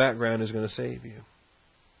racial background is going to save you.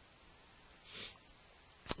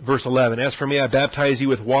 Verse 11, "As for me, I baptize you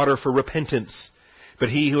with water for repentance. But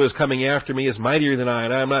he who is coming after me is mightier than I,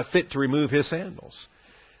 and I am not fit to remove his sandals."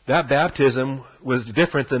 That baptism was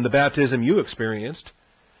different than the baptism you experienced,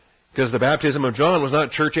 because the baptism of John was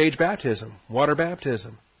not church-age baptism, water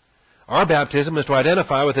baptism. Our baptism is to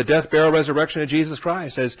identify with the death, burial, resurrection of Jesus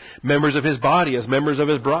Christ as members of his body, as members of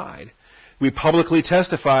his bride. We publicly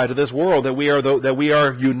testify to this world that we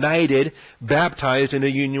are united, baptized in a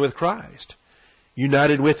union with Christ.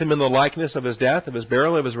 United with him in the likeness of his death, of his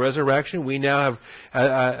burial, of his resurrection. We now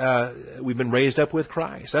have we've been raised up with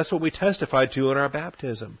Christ. That's what we testified to in our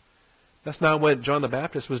baptism. That's not what John the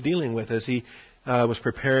Baptist was dealing with as he was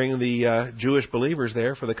preparing the Jewish believers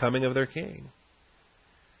there for the coming of their king.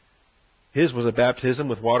 His was a baptism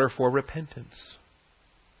with water for repentance.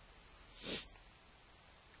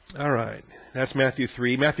 All right, that's Matthew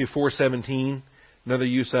 3. Matthew 4:17, another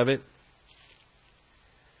use of it.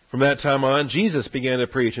 From that time on, Jesus began to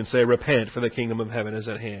preach and say, "Repent, for the kingdom of heaven is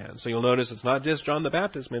at hand." So you'll notice it's not just John the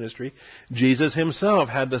Baptist's ministry. Jesus himself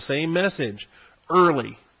had the same message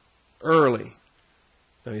early.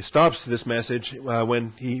 Now he stops this message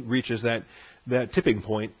when he reaches that tipping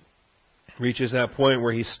point, reaches that point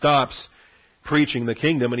where he stops preaching the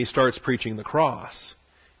kingdom and he starts preaching the cross,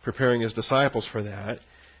 preparing his disciples for that.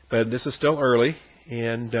 But this is still early,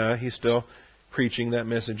 and he's still preaching that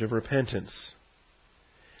message of repentance.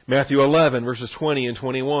 Matthew 11, verses 20 and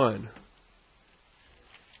 21.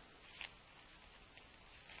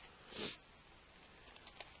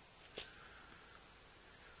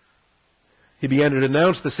 He began to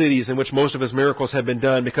denounce the cities in which most of his miracles had been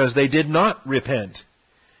done because they did not repent.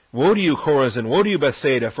 "Woe to you, Chorazin! Woe to you,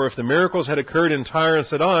 Bethsaida! For if the miracles had occurred in Tyre and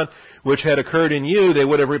Sidon, which had occurred in you, they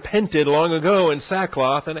would have repented long ago in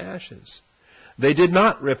sackcloth and ashes." They did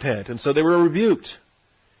not repent, and so they were rebuked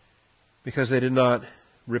because they did not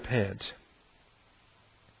repent.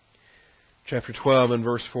 Chapter 12 and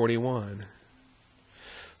verse 41.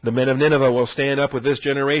 "The men of Nineveh will stand up with this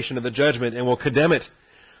generation at the judgment and will condemn it,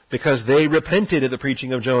 because they repented at the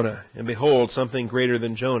preaching of Jonah. And behold, something greater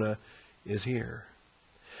than Jonah is here."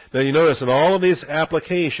 Now you notice in all of these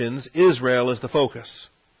applications, Israel is the focus.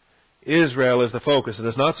 Israel is the focus. It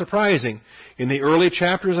is not surprising in the early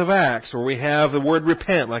chapters of Acts where we have the word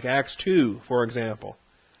repent, like Acts 2, for example.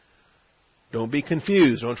 Don't be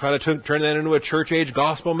confused. Don't try to turn that into a church-age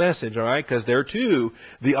gospel message, all right? Because there, too,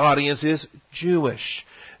 the audience is Jewish.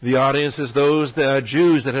 The audience is those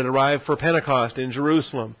Jews that had arrived for Pentecost in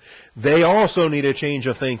Jerusalem. They also need a change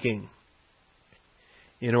of thinking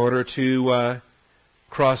in order to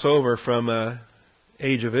cross over from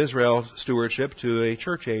age of Israel stewardship to a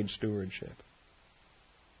church age stewardship.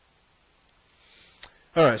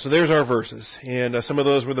 All right, so there's our verses. And some of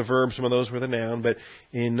those were the verb, some of those were the noun. But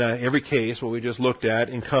in every case, what we just looked at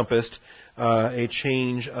encompassed a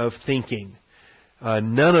change of thinking.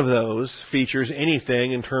 None of those features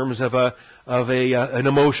anything in terms of an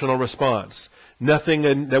emotional response. Nothing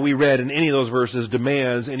that we read in any of those verses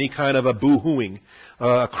demands any kind of a boo-hooing,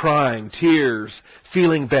 crying, tears,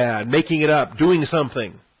 feeling bad, making it up, doing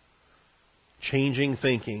something. Changing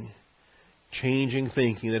thinking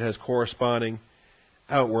that has corresponding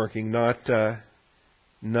outworking, not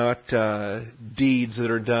deeds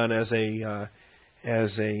that are done as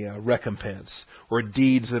a recompense, or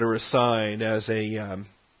deeds that are assigned as a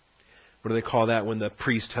what do they call that when the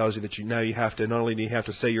priest tells you that now you have to, not only do you have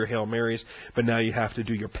to say your Hail Marys, but now you have to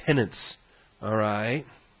do your penance. All right?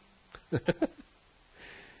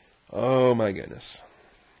 Oh my goodness.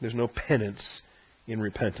 There's no penance in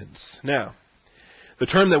repentance. Now, the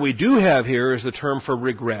term that we do have here is the term for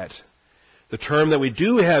regret. The term that we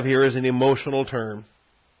do have here is an emotional term.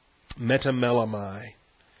 Metamelemai.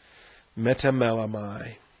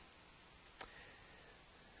 Metamelemai.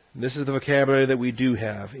 This is the vocabulary that we do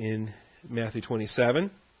have in Matthew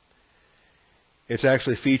 27. It's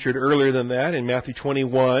actually featured earlier than that in Matthew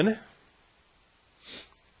 21.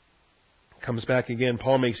 Comes back again.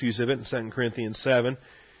 Paul makes use of it in 2 Corinthians 7.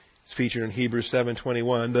 It's featured in Hebrews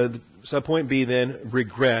 7:21. The subpoint B then,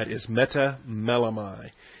 regret, is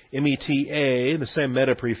metamelemai. M-E-T-A, the same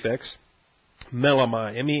meta prefix.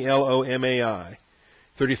 Melamai, M-E-L-O-M-A-I.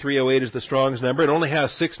 3308 is the Strong's number. It only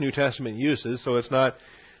has 6 New Testament uses, so it's not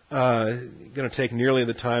going to take nearly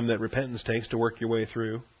the time that repentance takes to work your way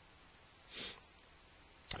through.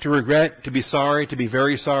 To regret, to be sorry, to be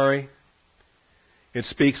very sorry. It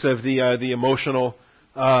speaks of the emotional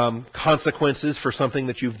consequences for something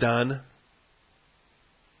that you've done.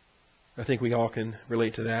 I think we all can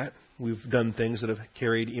relate to that. We've done things that have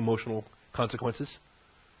carried emotional consequences.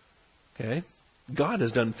 Okay? God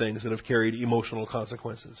has done things that have carried emotional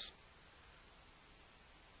consequences.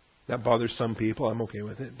 That bothers some people. I'm okay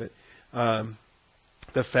with it. But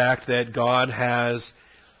the fact that God has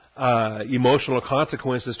emotional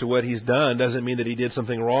consequences to what He's done doesn't mean that He did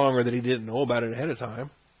something wrong or that He didn't know about it ahead of time.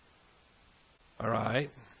 All right?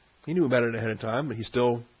 He knew about it ahead of time, but He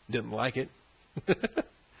still didn't like it.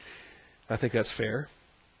 I think that's fair.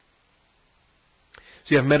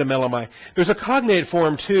 So you have metamelemai. There's a cognate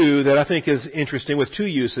form, too, that I think is interesting with 2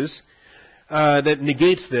 uses that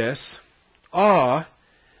negates this.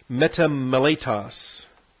 Metameletos.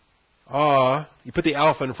 You put the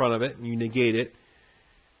alpha in front of it and you negate it.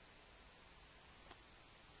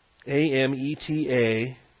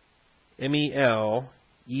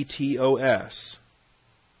 A-M-E-T-A-M-E-L-E-T-O-S.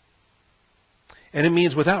 And it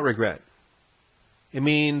means without regret. It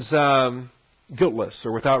means guiltless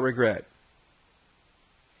or without regret.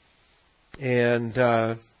 And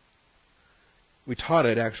we taught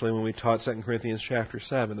it actually when we taught 2 Corinthians chapter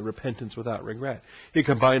 7, the repentance without regret. It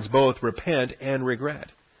combines both repent and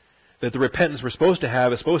regret. That the repentance we're supposed to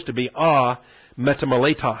have is supposed to be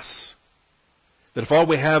metameletos. That if all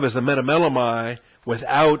we have is the metamelemai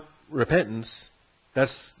without repentance, that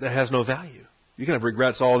has no value. You can have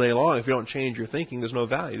regrets all day long. If you don't change your thinking, there's no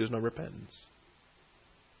value. There's no repentance.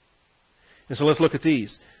 And so let's look at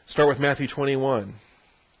these. Start with Matthew 21.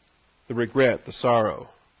 The regret, the sorrow.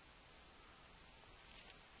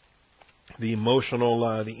 The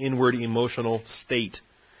emotional, the inward emotional state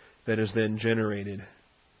that is then generated.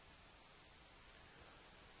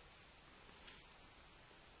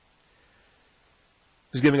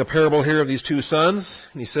 He's giving a parable here of these 2 sons,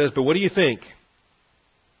 and he says, but what do you think?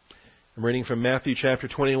 I'm reading from Matthew chapter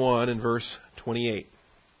 21 and verse 28.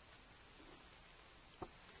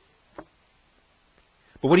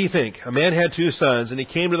 But what do you think? A man had 2 sons, and he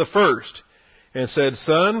came to the first and said,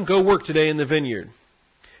 Son, go work today in the vineyard.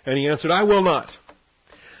 And he answered, I will not.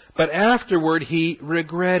 But afterward he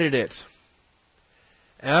regretted it.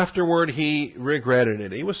 Afterward he regretted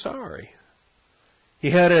it. He was sorry.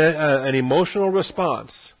 He had an emotional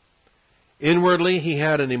response. Inwardly, he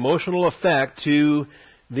had an emotional effect to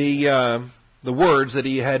the words that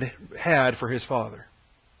he had for his father.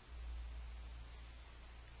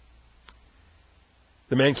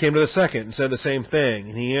 The man came to the second and said the same thing,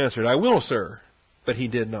 and he answered, I will, sir. But he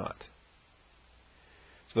did not.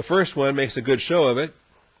 So the first one makes a good show of it.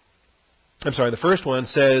 The first one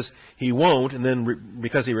says he won't, and then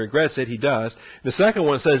because he regrets it, he does. The second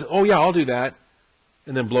one says, oh yeah, I'll do that.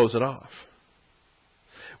 and then blows it off.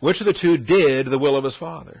 Which of the two did the will of his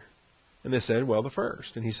Father? And they said, well, the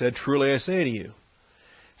first. And he said, truly I say to you,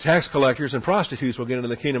 tax collectors and prostitutes will get into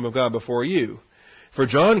the kingdom of God before you. For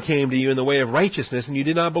John came to you in the way of righteousness, and you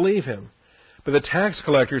did not believe him. But the tax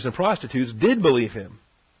collectors and prostitutes did believe him.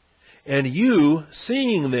 And you,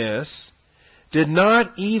 seeing this, did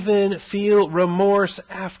not even feel remorse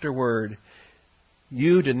afterward.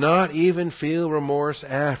 You did not even feel remorse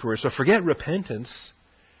afterward. So forget repentance.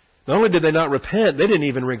 Not only did they not repent, they didn't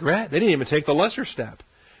even regret. They didn't even take the lesser step.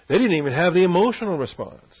 They didn't even have the emotional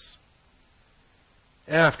response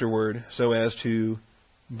afterward so as to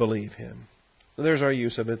believe him. So there's our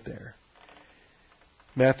use of it there.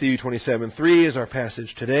 Matthew 27:3 is our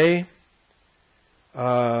passage today.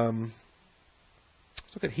 Let's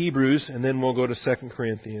look at Hebrews, and then we'll go to 2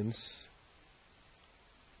 Corinthians.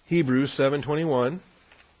 Hebrews 7:21.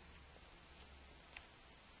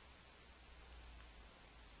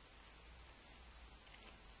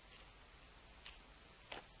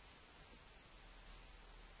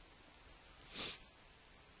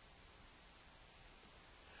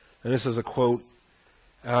 And this is a quote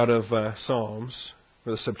out of Psalms,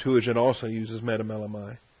 where the Septuagint also uses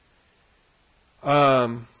metamelamai.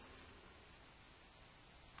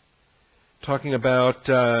 Talking about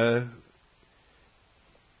the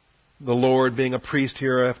Lord being a priest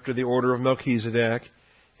here after the order of Melchizedek,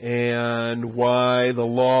 and why the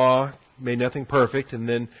law made nothing perfect, and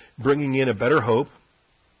then bringing in a better hope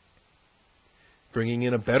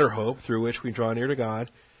through which we draw near to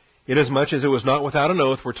God. Inasmuch as it was not without an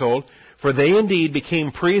oath, we're told, for they indeed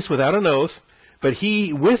became priests without an oath, but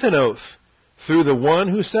he with an oath, through the one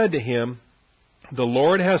who said to him, the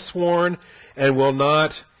Lord has sworn and will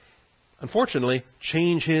not, unfortunately,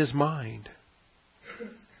 change his mind.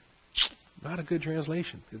 Not a good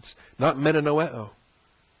translation. It's not metanoeo.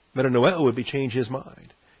 Metanoeo would be change his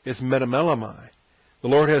mind. It's metamelamai. The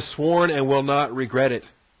Lord has sworn and will not regret it.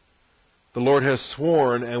 The Lord has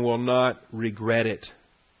sworn and will not regret it.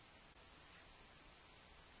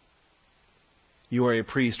 You are a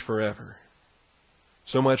priest forever.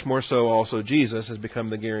 So much more so also Jesus has become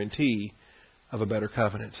the guarantee of a better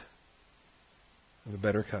covenant. Of a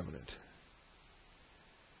better covenant.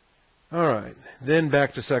 All right. Then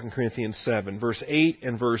back to 2 Corinthians 7. Verse 8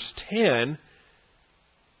 and verse 10.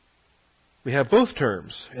 We have both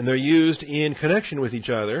terms. And they're used in connection with each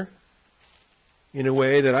other in a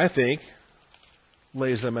way that I think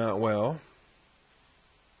lays them out well.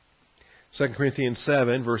 2 Corinthians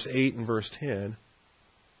 7, verse 8 and verse 10.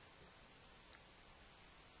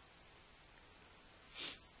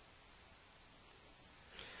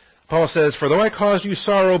 Paul says, for though I caused you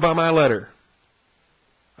sorrow by my letter,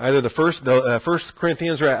 either the first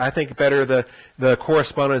Corinthians, or I think better the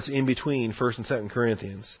correspondence in between 1 and 2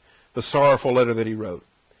 Corinthians, the sorrowful letter that he wrote.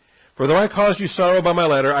 For though I caused you sorrow by my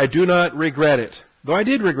letter, I do not regret it, though I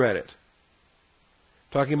did regret it.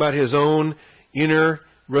 Talking about his own inner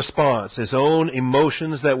response, his own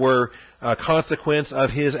emotions that were a consequence of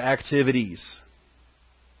his activities.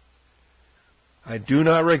 I do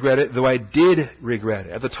not regret it, though I did regret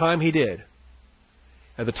it. At the time he did.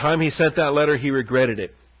 At the time he sent that letter, he regretted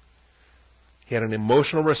it. He had an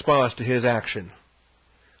emotional response to his action.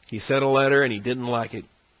 He sent a letter and he didn't like it,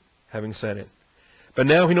 having sent it. But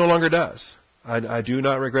now he no longer does. I do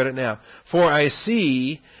not regret it now. For I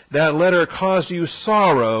see that letter caused you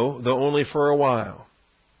sorrow, though only for a while.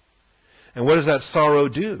 And what does that sorrow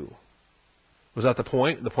do? Was that the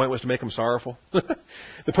point? The point was to make him sorrowful?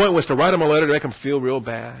 The point was to write him a letter to make him feel real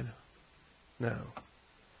bad? No.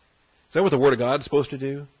 Is that what the Word of God is supposed to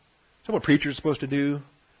do? Is that what preachers are supposed to do?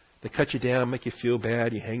 They cut you down, make you feel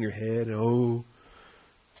bad, you hang your head, oh,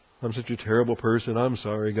 I'm such a terrible person, I'm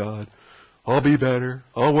sorry, God. I'll be better,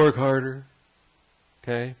 I'll work harder.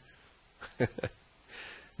 Okay?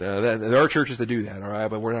 No, there are churches that do that, all right,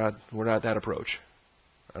 but we're not that approach.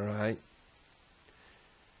 All right?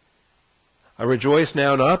 I rejoice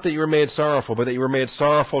now, not that you were made sorrowful, but that you were made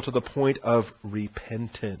sorrowful to the point of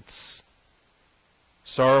repentance.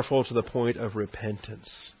 Sorrowful to the point of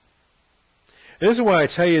repentance. And this is why I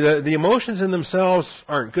tell you that the emotions in themselves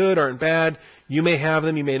aren't good, aren't bad. You may have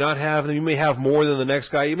them, you may not have them. You may have more than the next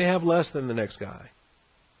guy, you may have less than the next guy.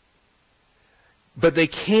 But they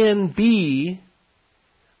can be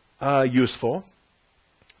useful.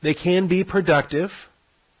 They can be productive.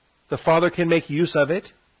 The Father can make use of it.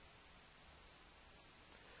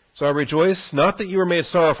 So I rejoice, not that you were made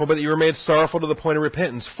sorrowful, but that you were made sorrowful to the point of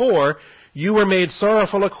repentance. For you were made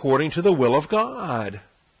sorrowful according to the will of God.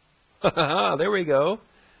 There we go.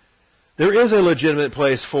 There is a legitimate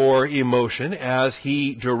place for emotion as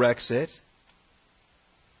He directs it.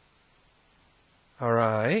 All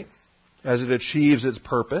right. As it achieves its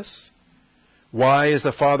purpose. Why is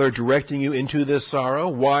the Father directing you into this sorrow?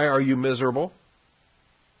 Why are you miserable?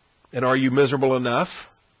 And are you miserable enough?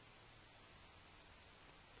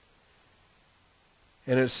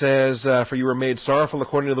 And it says, for you were made sorrowful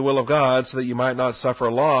according to the will of God, so that you might not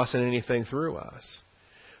suffer loss in anything through us.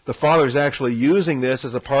 The Father is actually using this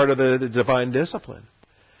as a part of the divine discipline.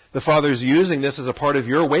 The Father is using this as a part of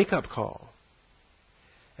your wake-up call.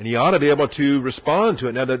 And He ought to be able to respond to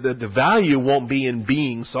it. Now, the value won't be in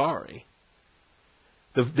being sorry.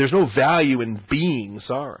 There's no value in being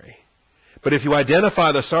sorry. But if you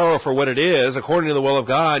identify the sorrow for what it is, according to the will of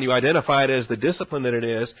God, you identify it as the discipline that it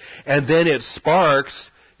is, and then it sparks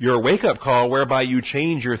your wake-up call whereby you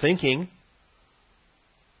change your thinking.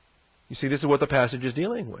 You see, this is what the passage is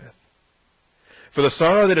dealing with. For the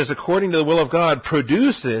sorrow that is according to the will of God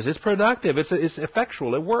produces, it's productive, it's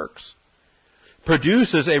effectual, it works.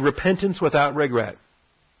 Produces a repentance without regret.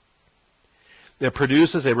 It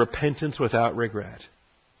produces a repentance without regret.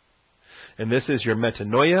 And this is your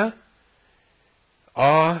metanoia,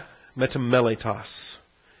 metameletos,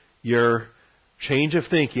 your change of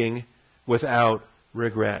thinking without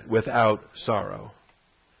regret, without sorrow.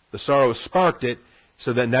 The sorrow sparked it,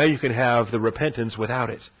 so that now you can have the repentance without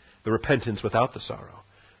it, the repentance without the sorrow,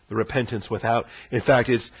 the repentance without. In fact,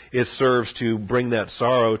 it serves to bring that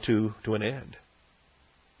sorrow to an end.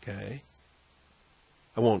 Okay,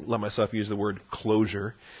 I won't let myself use the word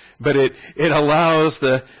closure, but it allows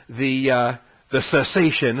the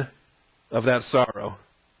cessation of that sorrow.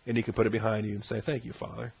 And you can put it behind you and say, thank you,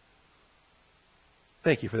 Father.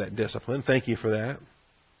 Thank you for that discipline. Thank you for that.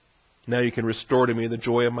 Now you can restore to me the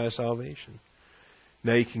joy of my salvation.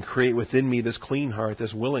 Now you can create within me this clean heart,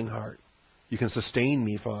 this willing heart. You can sustain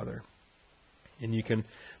me, Father. And you can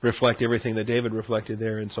reflect everything that David reflected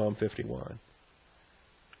there in Psalm 51.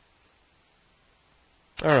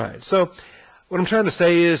 All right. So what I'm trying to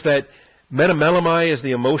say is that metamelemai is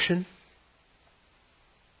the emotion.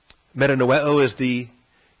 Metanoeo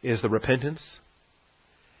is the repentance.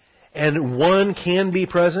 And one can be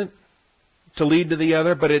present to lead to the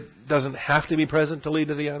other, but it doesn't have to be present to lead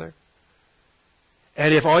to the other.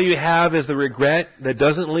 And if all you have is the regret that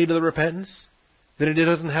doesn't lead to the repentance, then it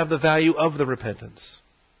doesn't have the value of the repentance.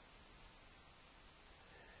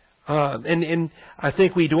 And I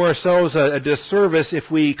think we do ourselves a disservice if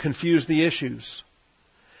we confuse the issues.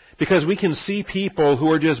 Because we can see people who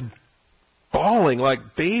are just bawling like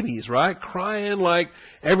babies, right? Crying like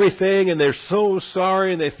everything, and they're so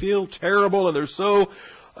sorry, and they feel terrible, and they're so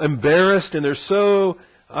embarrassed, and they're so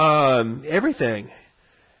everything.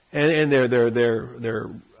 And they're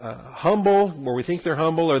humble, where we think they're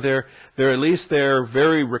humble, or they're at least they're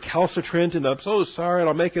very recalcitrant, and I'm so sorry, and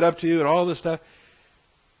I'll make it up to you, and all this stuff.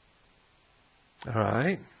 All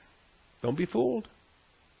right, don't be fooled.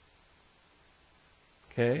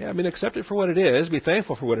 Okay, I mean, accept it for what it is. Be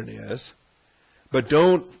thankful for what it is. But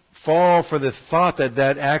don't fall for the thought that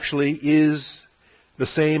that actually is the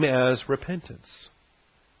same as repentance.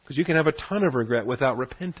 Because you can have a ton of regret without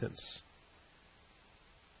repentance.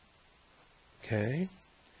 Okay?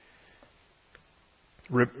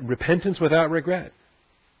 Repentance without regret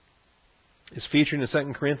is featured in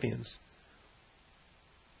 2 Corinthians.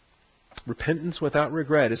 Repentance without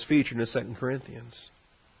regret is featured in 2 Corinthians.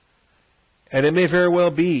 And it may very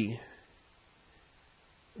well be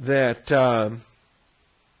that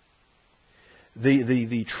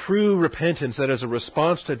the true repentance that is a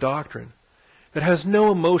response to doctrine, that has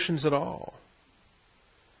no emotions at all,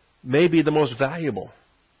 may be the most valuable.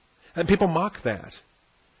 And people mock that.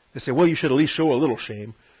 They say, well, you should at least show a little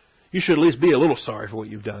shame. You should at least be a little sorry for what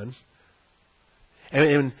you've done.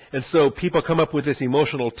 And so people come up with this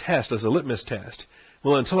emotional test as a litmus test.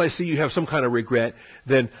 Well, until I see you have some kind of regret,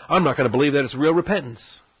 then I'm not going to believe that it's real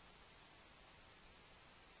repentance.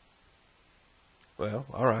 Well,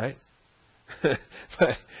 all right.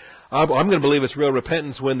 But I'm going to believe it's real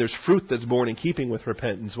repentance when there's fruit that's born in keeping with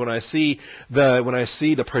repentance. When I see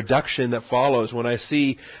the production that follows. When I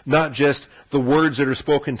see not just the words that are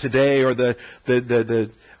spoken today or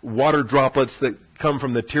the water droplets that come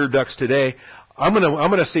from the tear ducts today. I'm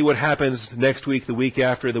going to see what happens next week, the week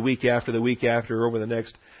after, the week after, the week after, over the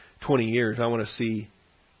next 20 years. I want to see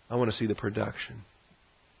the production.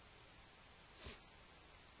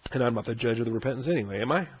 And I'm not the judge of the repentance anyway,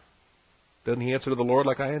 am I? Doesn't he answer to the Lord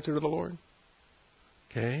like I answer to the Lord?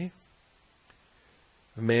 Okay.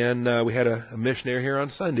 A man, we had a missionary here on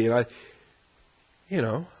Sunday,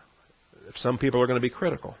 and some people are going to be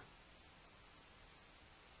critical.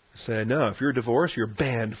 Say, no, if you're divorced, you're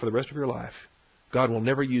banned for the rest of your life. God will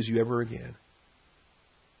never use you ever again.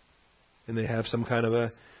 And they have some kind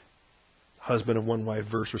of husband of one wife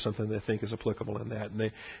verse or something they think is applicable in that.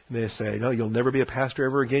 And they say, no, you'll never be a pastor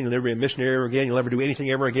ever again. You'll never be a missionary ever again. You'll never do anything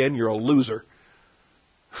ever again. You're a loser.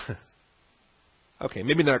 Okay,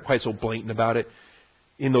 maybe not quite so blatant about it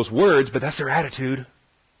in those words, but that's their attitude.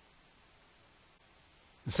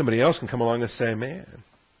 And somebody else can come along and say, man,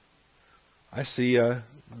 I see the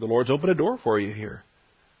Lord's opened a door for you here.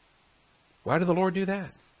 Why did the Lord do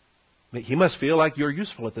that? He must feel like you're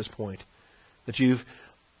useful at this point, that you've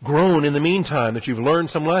grown in the meantime, that you've learned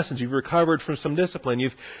some lessons, you've recovered from some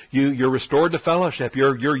discipline, you're restored to fellowship,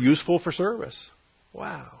 you're useful for service.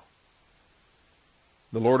 Wow.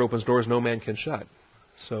 The Lord opens doors no man can shut.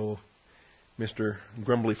 So Mr.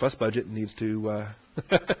 Grumbly Fuss Budget needs to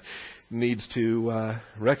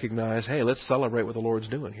recognize, hey, let's celebrate what the Lord's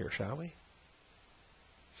doing here, shall we?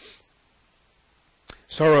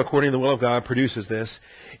 Sorrow, according to the will of God, produces this,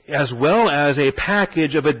 as well as a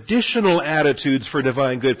package of additional attitudes for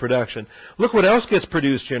divine good production. Look what else gets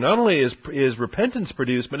produced here. Not only is repentance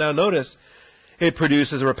produced, but now notice, it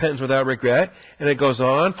produces a repentance without regret. And it goes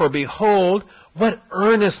on, for behold, what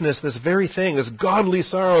earnestness this very thing, this godly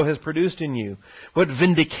sorrow has produced in you. What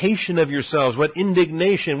vindication of yourselves, what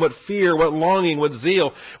indignation, what fear, what longing, what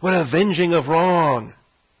zeal, what avenging of wrong.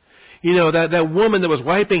 You know, that woman that was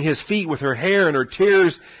wiping his feet with her hair and her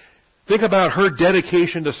tears, think about her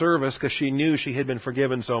dedication to service because she knew she had been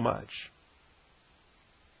forgiven so much.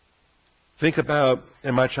 Think about,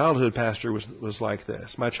 and my childhood pastor was like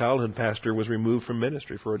this. My childhood pastor was removed from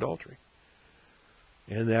ministry for adultery.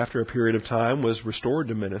 And after a period of time was restored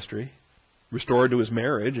to ministry, restored to his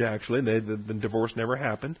marriage, actually. The divorce never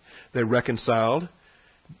happened. They reconciled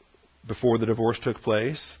before the divorce took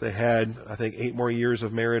place. They had, I think, 8 more years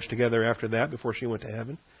of marriage together after that before she went to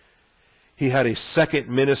heaven. He had a second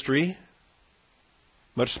ministry,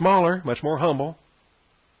 much smaller, much more humble,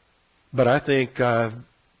 but I think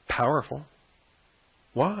powerful.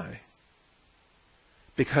 Why?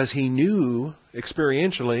 Because he knew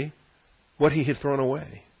experientially what he had thrown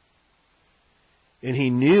away. And he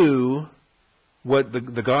knew what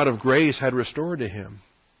the God of grace had restored to him.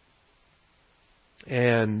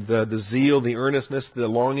 And the zeal, the earnestness, the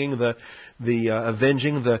longing, the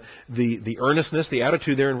avenging, the earnestness, the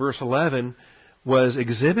attitude there in verse 11 was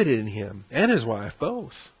exhibited in him and his wife,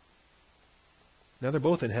 both. Now they're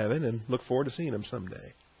both in heaven and look forward to seeing them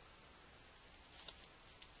someday.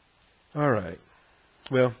 All right.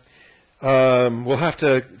 Well, we'll have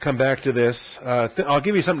to come back to this. I'll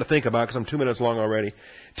give you something to think about because I'm 2 minutes long already.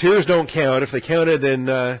 Tears don't count. If they counted,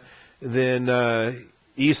 then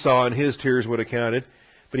Esau and his tears would have counted,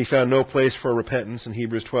 but he found no place for repentance in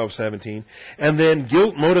Hebrews 12:17. And then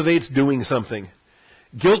guilt motivates doing something.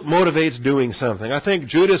 Guilt motivates doing something. I think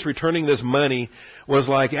Judas returning this money was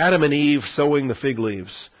like Adam and Eve sowing the fig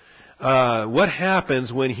leaves. What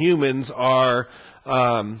happens when humans are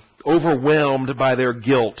overwhelmed by their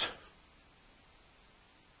guilt?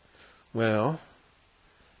 Well,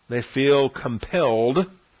 they feel compelled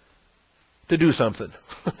to do something.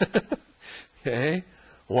 Okay?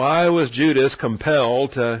 Why was Judas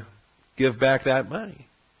compelled to give back that money?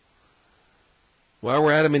 Why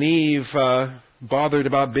were Adam and Eve bothered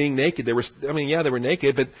about being naked? They were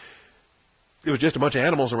naked, but it was just a bunch of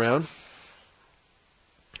animals around.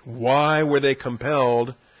 Why were they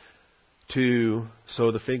compelled to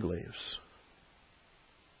sow the fig leaves?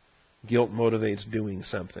 Guilt motivates doing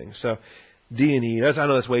something. So D&E. I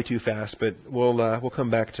know that's way too fast, but we'll come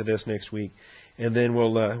back to this next week, and then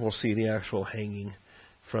we'll see the actual hanging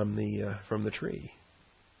from the tree.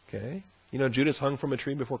 Okay, you know Judas hung from a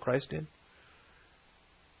tree before Christ did.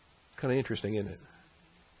 Kind of interesting, isn't it?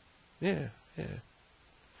 Yeah.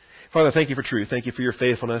 Father, thank you for truth. Thank you for your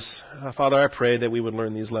faithfulness. Father, I pray that we would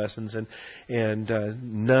learn these lessons, and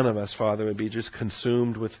none of us, Father, would be just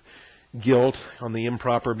consumed with guilt on the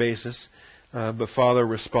improper basis, but Father,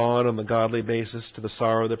 respond on the godly basis to the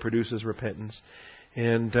sorrow that produces repentance,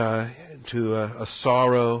 and to a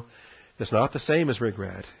sorrow that's not the same as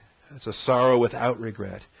regret. It's a sorrow without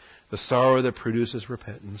regret, the sorrow that produces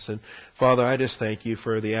repentance. And Father, I just thank you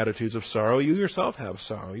for the attitudes of sorrow. You yourself have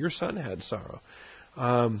sorrow. Your son had sorrow.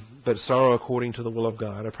 But sorrow according to the will of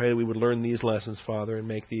God. I pray that we would learn these lessons, Father, and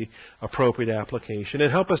make the appropriate application.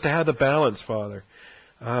 And help us to have the balance, Father.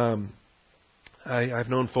 I've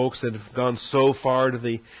known folks that have gone so far to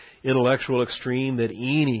the intellectual extreme that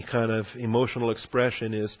any kind of emotional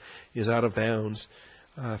expression is out of bounds.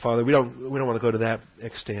 Father, we don't want to go to that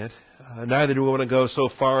extent. Neither do we want to go so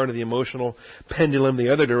far into the emotional pendulum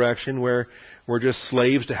the other direction where we're just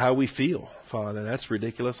slaves to how we feel. Father, that's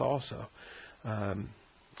ridiculous also.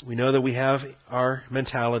 We know that we have our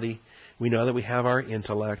mentality. We know that we have our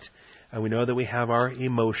intellect. We know that we have our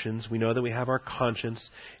emotions. We know that we have our conscience.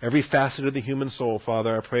 Every facet of the human soul,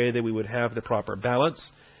 Father, I pray that we would have the proper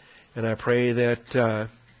balance. And I pray that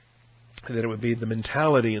it would be the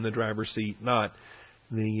mentality in the driver's seat, not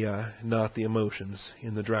the emotions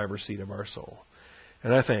in the driver's seat of our soul.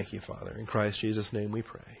 And I thank you, Father. In Christ Jesus' name we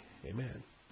pray. Amen.